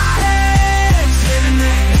in our hands, living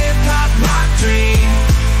the hip-hop rock dream.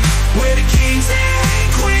 We're the kings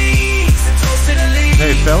and queens, toasted elite.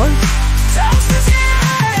 Hey, fellas. Toasters in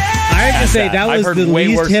our hands. I have to say that was the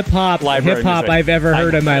least hip hop I've ever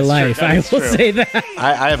heard in my life. I will say that.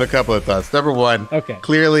 I have a couple of thoughts. Number one,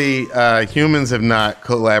 clearly humans have not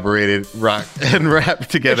collaborated rock and rap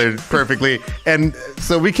together perfectly, and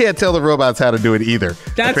so we can't tell the robots how to do it either.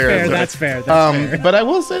 That's apparently. fair. That's fair. But I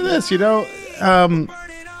will say this, you know,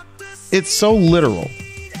 it's so literal.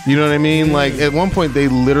 You know what I mean? Like at one point they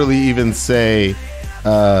literally even say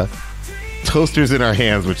toasters in our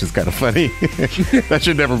hands, which is kind of funny. That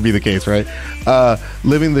should never be the case, right?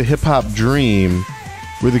 Living the hip-hop dream.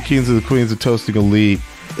 We're the kings of the queens of toasting elite.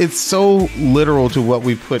 It's so literal to what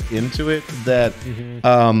we put into it that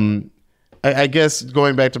I guess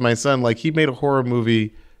going back to my son, like he made a horror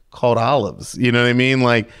movie called Olives. You know what I mean?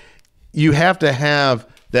 Like you have to have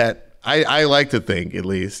that. I like to think, at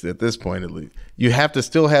least at this point, you have to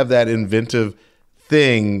still have that inventive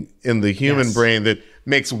thing in the human brain that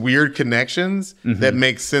makes weird connections that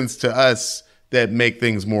make sense to us, that make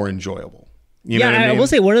things more enjoyable. You know what I mean? will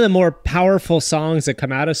say one of the more powerful songs that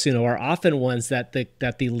come out of Suno are often ones that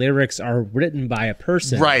the lyrics are written by a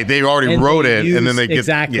person. Right, they already wrote it, and then they get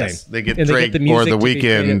they get Drake or The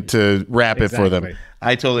Weeknd to rap it for them.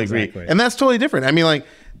 I totally agree, and that's totally different. I mean, like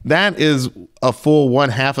that is a full one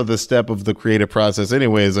half of the step of the creative process,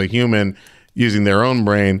 anyway, as a human using their own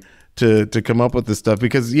brain to come up with this stuff.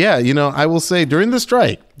 Because you know, I will say during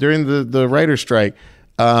the writer's strike,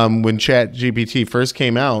 when ChatGPT first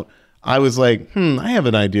came out, I was like, I have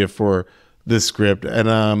an idea for this script, and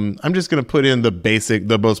I'm just going to put in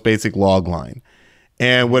the most basic log line.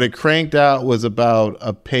 And what it cranked out was about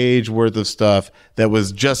a page worth of stuff that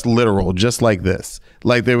was just literal, just like this.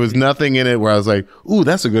 Like there was nothing in it where I was like, ooh,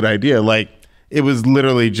 that's a good idea. Like it was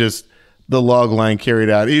literally just the log line carried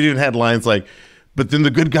out. It even had lines like, but then the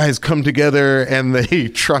good guys come together and they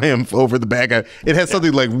triumph over the bad guy. It has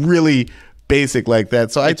something like really basic like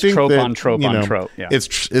that. So I think trope that, on trope on trope. Yeah.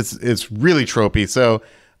 It's really tropey. So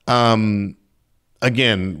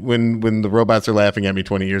again, when the robots are laughing at me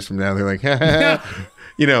 20 years from now, they're like,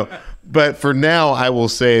 you know. But for now, I will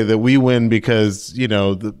say that we win because you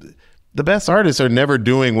know the best artists are never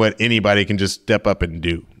doing what anybody can just step up and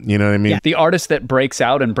do. You know what I mean? Yeah. The artist that breaks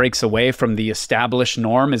out and breaks away from the established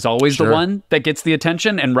norm is always the one that gets the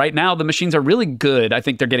attention. And right now, the machines are really good. I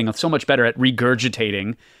think they're getting so much better at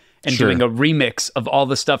regurgitating and doing a remix of all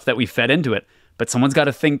the stuff that we fed into it. But someone's got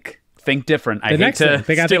to think different. I hate to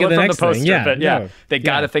steal it from the poster, but they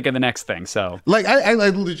got to think of the next thing. So, like, I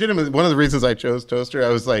legitimately, one of the reasons I chose toaster, I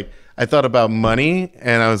was like, I thought about money,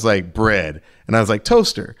 and I was like bread, and I was like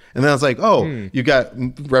toaster, and then I was like, oh, you got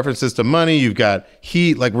references to money, you've got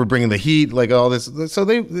heat, like we're bringing the heat, like all this. So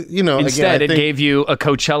they, you know, instead again, it gave you a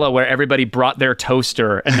Coachella where everybody brought their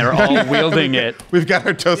toaster and they're all wielding it. We've got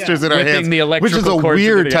our toasters in our hands, the which is a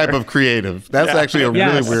weird type of creative. That's actually a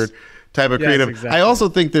really weird type of creative. Exactly. I also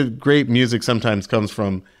think that great music sometimes comes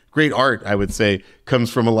from great art. I would say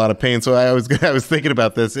comes from a lot of pain. So I was thinking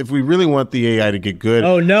about this. If we really want the AI to get good,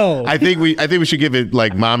 I think we should give it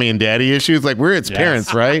like mommy and daddy issues. Like we're its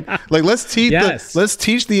parents, right? Like let's teach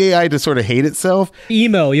the AI to sort of hate itself.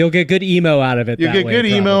 Emo, you'll get good emo out of it. You'll get good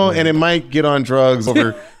emo, and it might get on drugs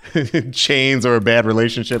over chains or a bad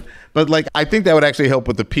relationship. But like, I think that would actually help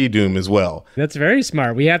with the P-Doom as well. That's very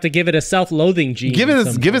smart. We have to give it a self-loathing gene. Give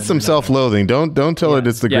it some self-loathing. Don't tell it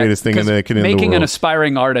it's the greatest thing that can in the world. Making an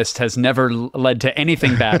aspiring artist has never led to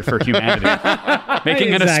anything bad for humanity.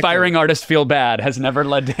 Making an aspiring artist feel bad has never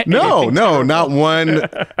led to anything terrible. Not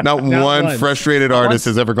one frustrated artist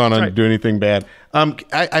has ever gone on to do anything bad.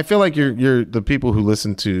 I feel like you're the people who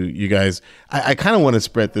listen to you guys. I kind of want to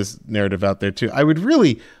spread this narrative out there too. I would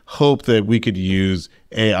really hope that we could use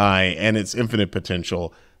AI and its infinite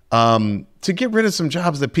potential to get rid of some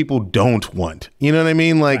jobs that people don't want. You know what I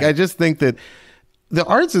mean? Like, I just think that the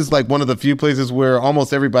arts is like one of the few places where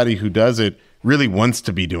almost everybody who does it really wants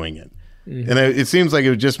to be doing it. And it seems like it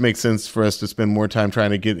would just make sense for us to spend more time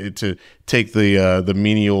trying to get it to take the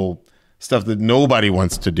menial stuff that nobody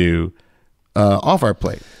wants to do off our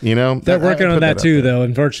plate. You know, they're working on that too, though.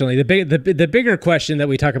 Unfortunately, the bigger question that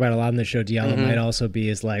we talk about a lot on the show, Diallo, might also be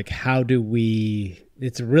is like, how do we?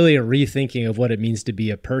 It's really a rethinking of what it means to be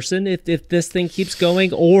a person if this thing keeps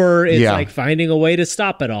going, or it's like finding a way to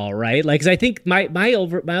stop it all, right? Like, 'cause I think my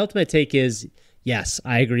ultimate take is, yes,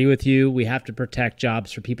 I agree with you. We have to protect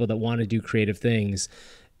jobs for people that want to do creative things.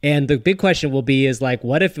 And the big question will be is like,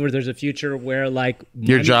 what if there's a future where like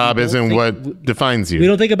your job isn't what defines you? We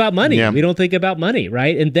don't think about money. Yeah. We don't think about money,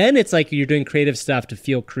 right? And then it's like you're doing creative stuff to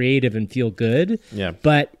feel creative and feel good. Yeah.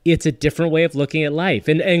 But it's a different way of looking at life.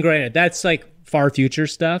 And granted, that's like far future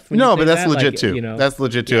stuff. No, but that's legit too. You know, that's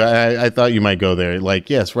legit too. I thought you might go there. Like,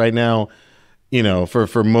 yes, right now, you know,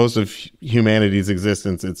 for most of humanity's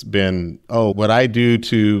existence, it's been, what I do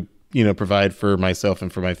to, you know, provide for myself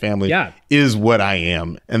and for my family is what I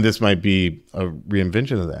am. And this might be a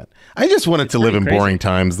reinvention of that. I just wanted to live in boring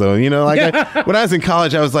times, though. You know, like when I was in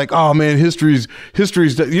college, I was like, oh man, history's,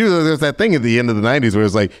 you know, there's that thing at the end of the 90s where it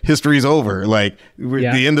was like, history's over. Like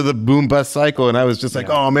the end of the boom bust cycle. And I was just like,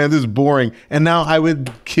 oh man, this is boring. And now I would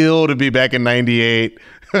kill to be back in 98.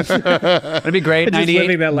 It'd be great.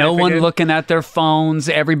 98, no one looking at their phones,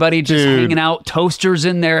 everybody just hanging out, toasters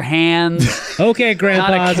in their hands. Okay,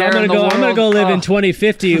 grandpas, I'm gonna go live in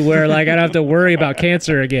 2050 where like I don't have to worry about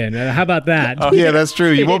cancer again. How about that? Oh, yeah, that's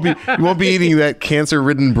true. You won't be eating that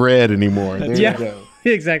cancer-ridden bread anymore. There you go.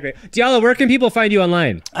 Exactly. Diallo, where can people find you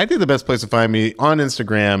online? I think the best place to find me on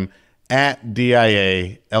Instagram at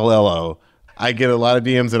DIALLO. I get a lot of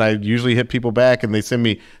DMs and I usually hit people back and they send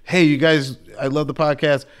me, hey, you guys, I love the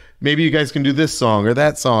podcast. Maybe you guys can do this song or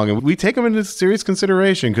that song. And we take them into serious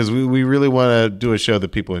consideration because we really want to do a show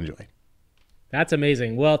that people enjoy. That's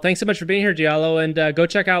amazing. Well, thanks so much for being here, Diallo. And go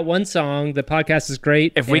check out One Song. The podcast is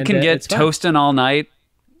great. If we can get Toastin' All Night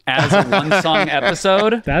as a one-song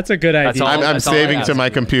episode. That's a good idea. I'm saving to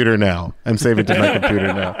my computer now.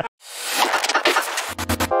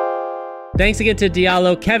 Thanks again to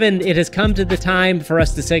Diallo. Kevin, it has come to the time for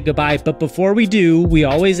us to say goodbye. But before we do, we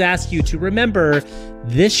always ask you to remember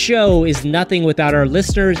this show is nothing without our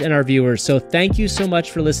listeners and our viewers. So thank you so much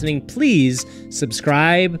for listening. Please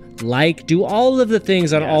subscribe, like, do all of the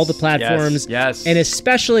things on all the platforms. Yes. And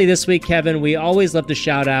especially this week, Kevin, we always love to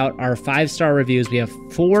shout out our 5-star reviews. We have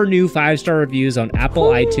 4 new 5-star reviews on Apple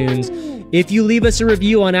iTunes. If you leave us a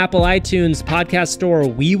review on Apple iTunes Podcast Store,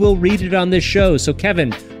 we will read it on this show. So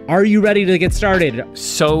Kevin, are you ready to get started?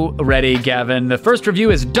 So ready, Gavin. The first review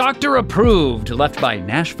is Doctor Approved, left by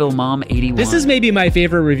Nashville Mom 81. This is maybe my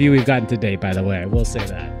favorite review we've gotten to date, by the way. I will say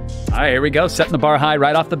that. All right, here we go. Setting the bar high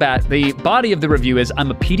right off the bat. The body of the review is, I'm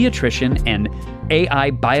a pediatrician and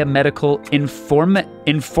AI biomedical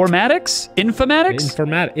informatics? Informatics.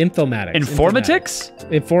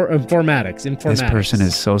 This person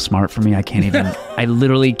is so smart for me. I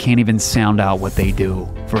literally can't even sound out what they do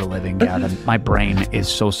for a living, Gavin. My brain is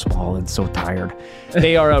so small and so tired.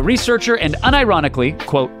 They are a researcher and unironically,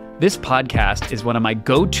 quote, this podcast is one of my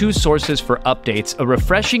go-to sources for updates, a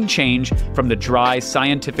refreshing change from the dry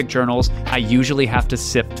scientific journals I usually have to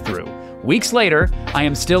sift through. Weeks later, I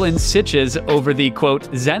am still in stitches over the,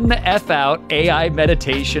 quote, Zen the F Out AI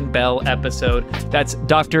Meditation Bell episode. That's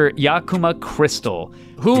Dr. Yakuma Crystal,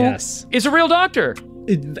 who is a real doctor.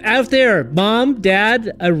 Out there, Mom,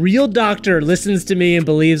 Dad, a real doctor listens to me and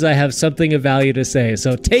believes I have something of value to say.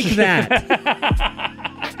 So take that.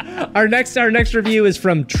 Our next review is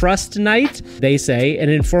from Trust Night. They say, an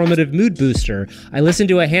informative mood booster. I listen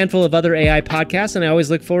to a handful of other AI podcasts, and I always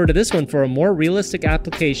look forward to this one for a more realistic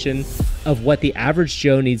application of what the average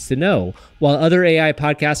Joe needs to know. While other AI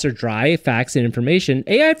podcasts are dry, facts, and information,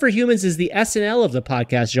 AI for Humans is the SNL of the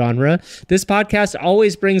podcast genre. This podcast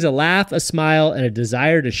always brings a laugh, a smile, and a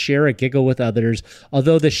desire to share a giggle with others,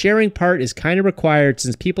 although the sharing part is kind of required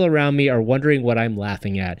since people around me are wondering what I'm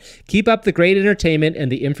laughing at. Keep up the great entertainment,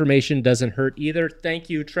 and the information doesn't hurt either. Thank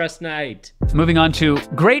you, Trust Knight. Moving on to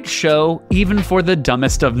great show, even for the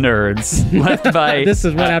dumbest of nerds, left by this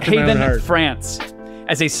is one after my own Haven, heart. France.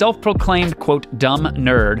 As a self-proclaimed, quote, dumb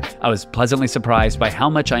nerd, I was pleasantly surprised by how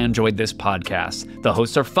much I enjoyed this podcast. The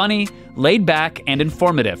hosts are funny, laid back, and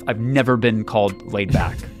informative. I've never been called laid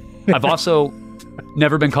back. I've also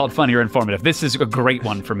never been called funny or informative. This is a great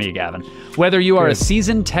one for me, Gavin. Whether you are a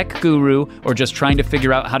seasoned tech guru or just trying to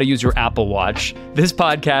figure out how to use your Apple Watch, this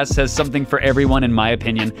podcast has something for everyone, in my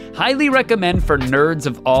opinion. Highly recommend for nerds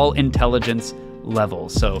of all intelligence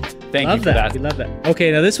levels. So thank you for that. We love that.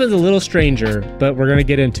 Okay, now this one's a little stranger, but we're going to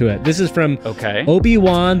get into it. This is from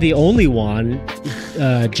Obi-Wan, the only one,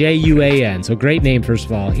 Juan. So great name, first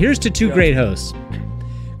of all. Here's to two great hosts.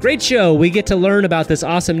 Great show. We get to learn about this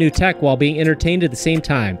awesome new tech while being entertained at the same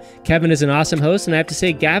time. Kevin is an awesome host, and I have to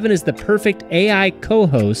say Gavin is the perfect AI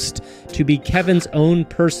co-host to be Kevin's own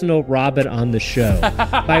personal Robin on the show.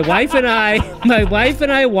 My wife and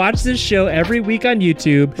I watch this show every week on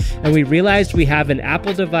YouTube, and we realized we have an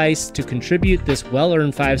Apple device to contribute this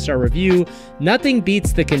well-earned 5-star review. Nothing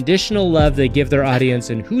beats the conditional love they give their audience,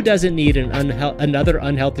 and who doesn't need another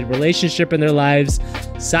unhealthy relationship in their lives?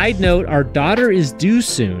 Side note, our daughter is due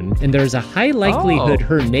soon, and there's a high likelihood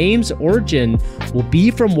her name's origin will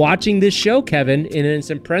be from watching this show, Kevin. And in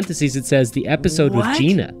some parentheses, it says the episode with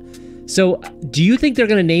Gina. So do you think they're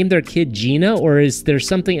going to name their kid Gina, or is there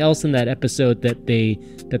something else in that episode that they're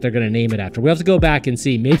going to name it after? We'll have to go back and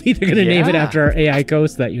see. Maybe they're going to name it after our AI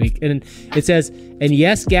host that week. And it says, and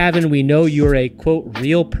yes, Gavin, we know you're a, quote,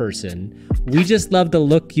 real person. We just love the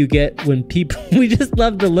look you get when people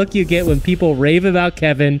rave about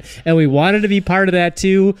Kevin, and we wanted to be part of that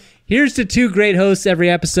too. Here's to two great hosts every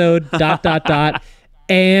episode, ...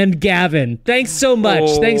 and Gavin. Thanks so much.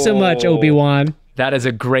 Thanks so much, Obi-Wan. That is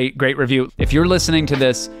a great, great review. If you're listening to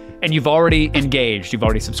this and you've already engaged, you've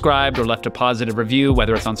already subscribed or left a positive review,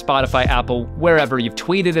 whether it's on Spotify, Apple, wherever, you've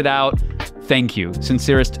tweeted it out, thank you.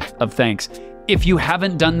 Sincerest of thanks. If you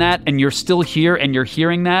haven't done that and you're still here and you're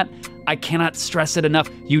hearing that, I cannot stress it enough.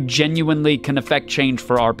 You genuinely can affect change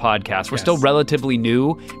for our podcast. We're still relatively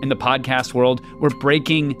new in the podcast world. We're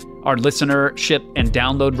breaking our listenership and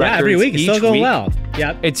download records every week. It's still going well.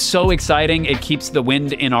 Yep. It's so exciting. It keeps the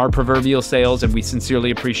wind in our proverbial sails, and we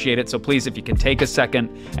sincerely appreciate it. So please, if you can take a second,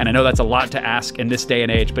 and I know that's a lot to ask in this day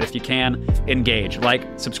and age, but if you can, engage, like,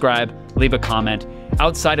 subscribe, leave a comment.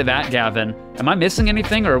 Outside of that, Gavin, am I missing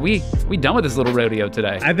anything, or are we done with this little rodeo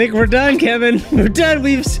today? I think we're done, Kevin. We're done.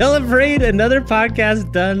 We've celebrated another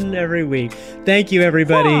podcast done every week. Thank you,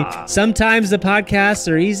 everybody. Sometimes the podcasts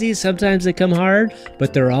are easy. Sometimes they come hard,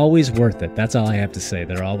 but they're always worth it. That's all I have to say.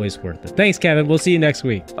 They're always worth it. Thanks, Kevin. We'll see you next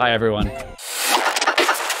week. Bye, everyone.